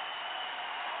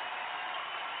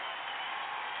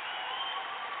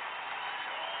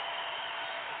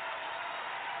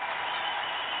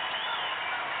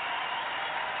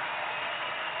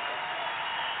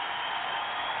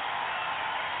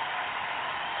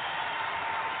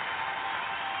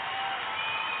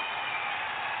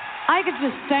 I could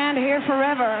just stand here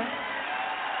forever.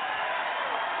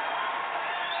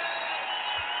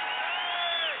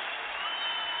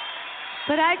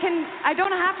 But I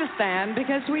don't have to stand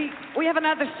because we have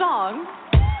another song.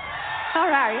 All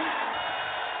right.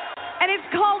 And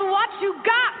it's called What You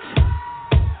Got.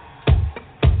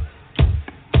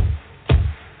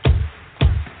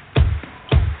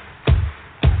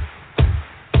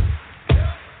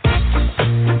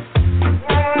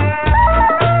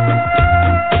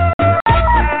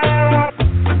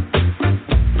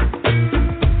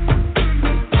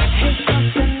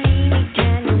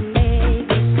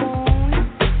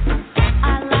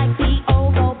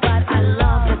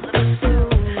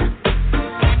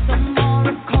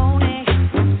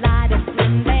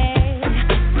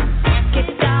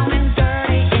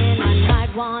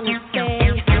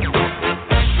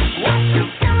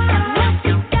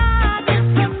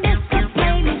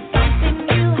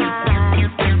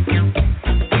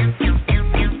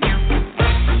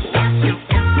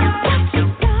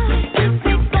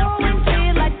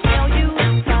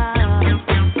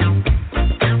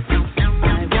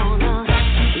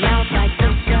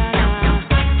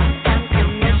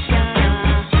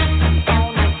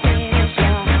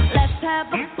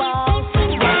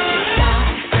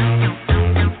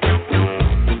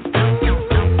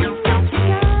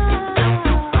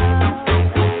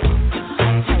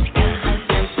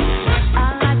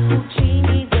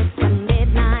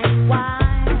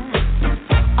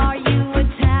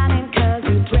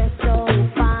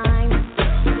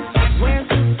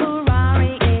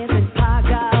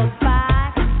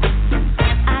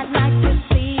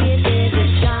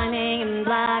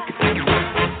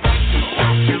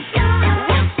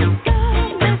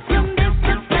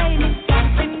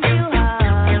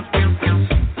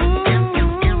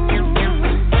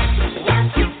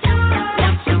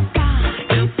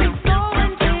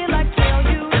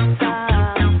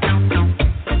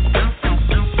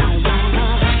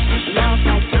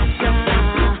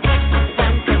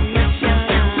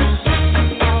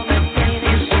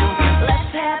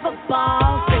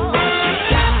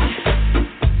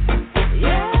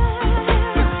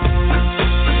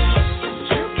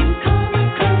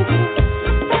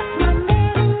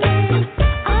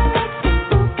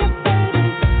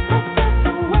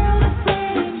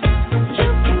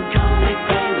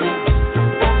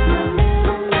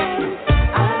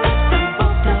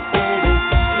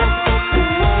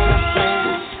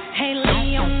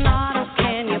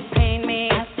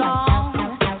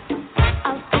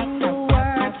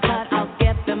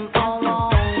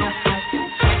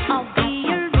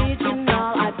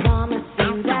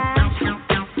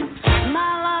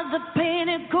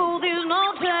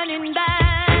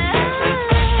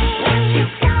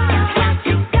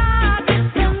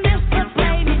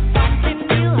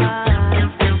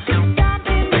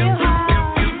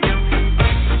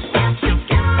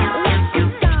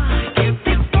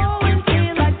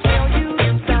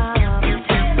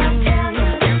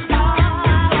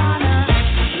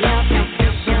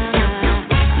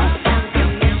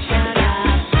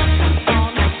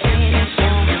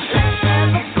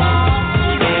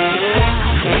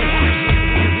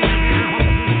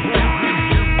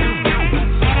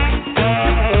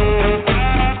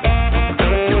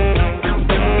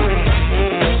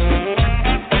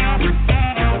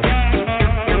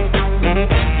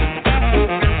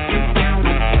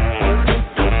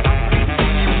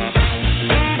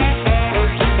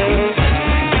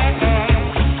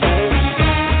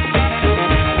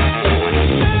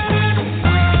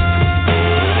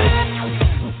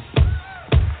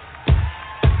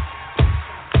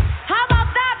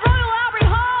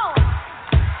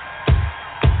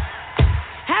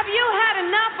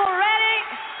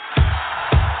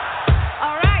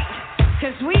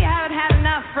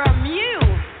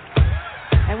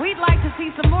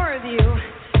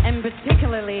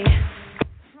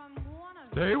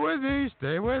 Stay with me,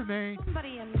 stay with me.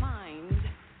 Somebody in mind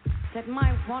that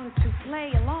might want to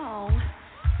play along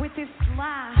with this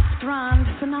last grand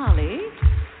finale.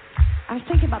 I was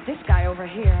thinking about this guy over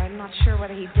here. I'm not sure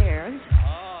whether he dares.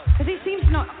 Because he seems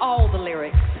to know all the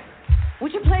lyrics.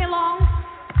 Would you play along?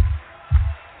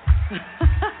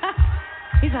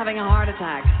 He's having a heart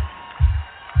attack.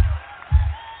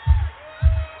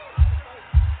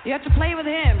 You have to play with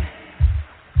him.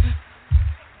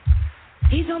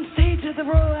 He's on stage at the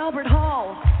Royal Albert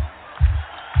Hall.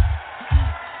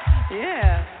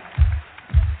 Yeah.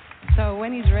 So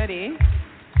when he's ready,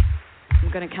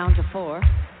 I'm going to count to 4.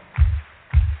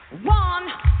 1,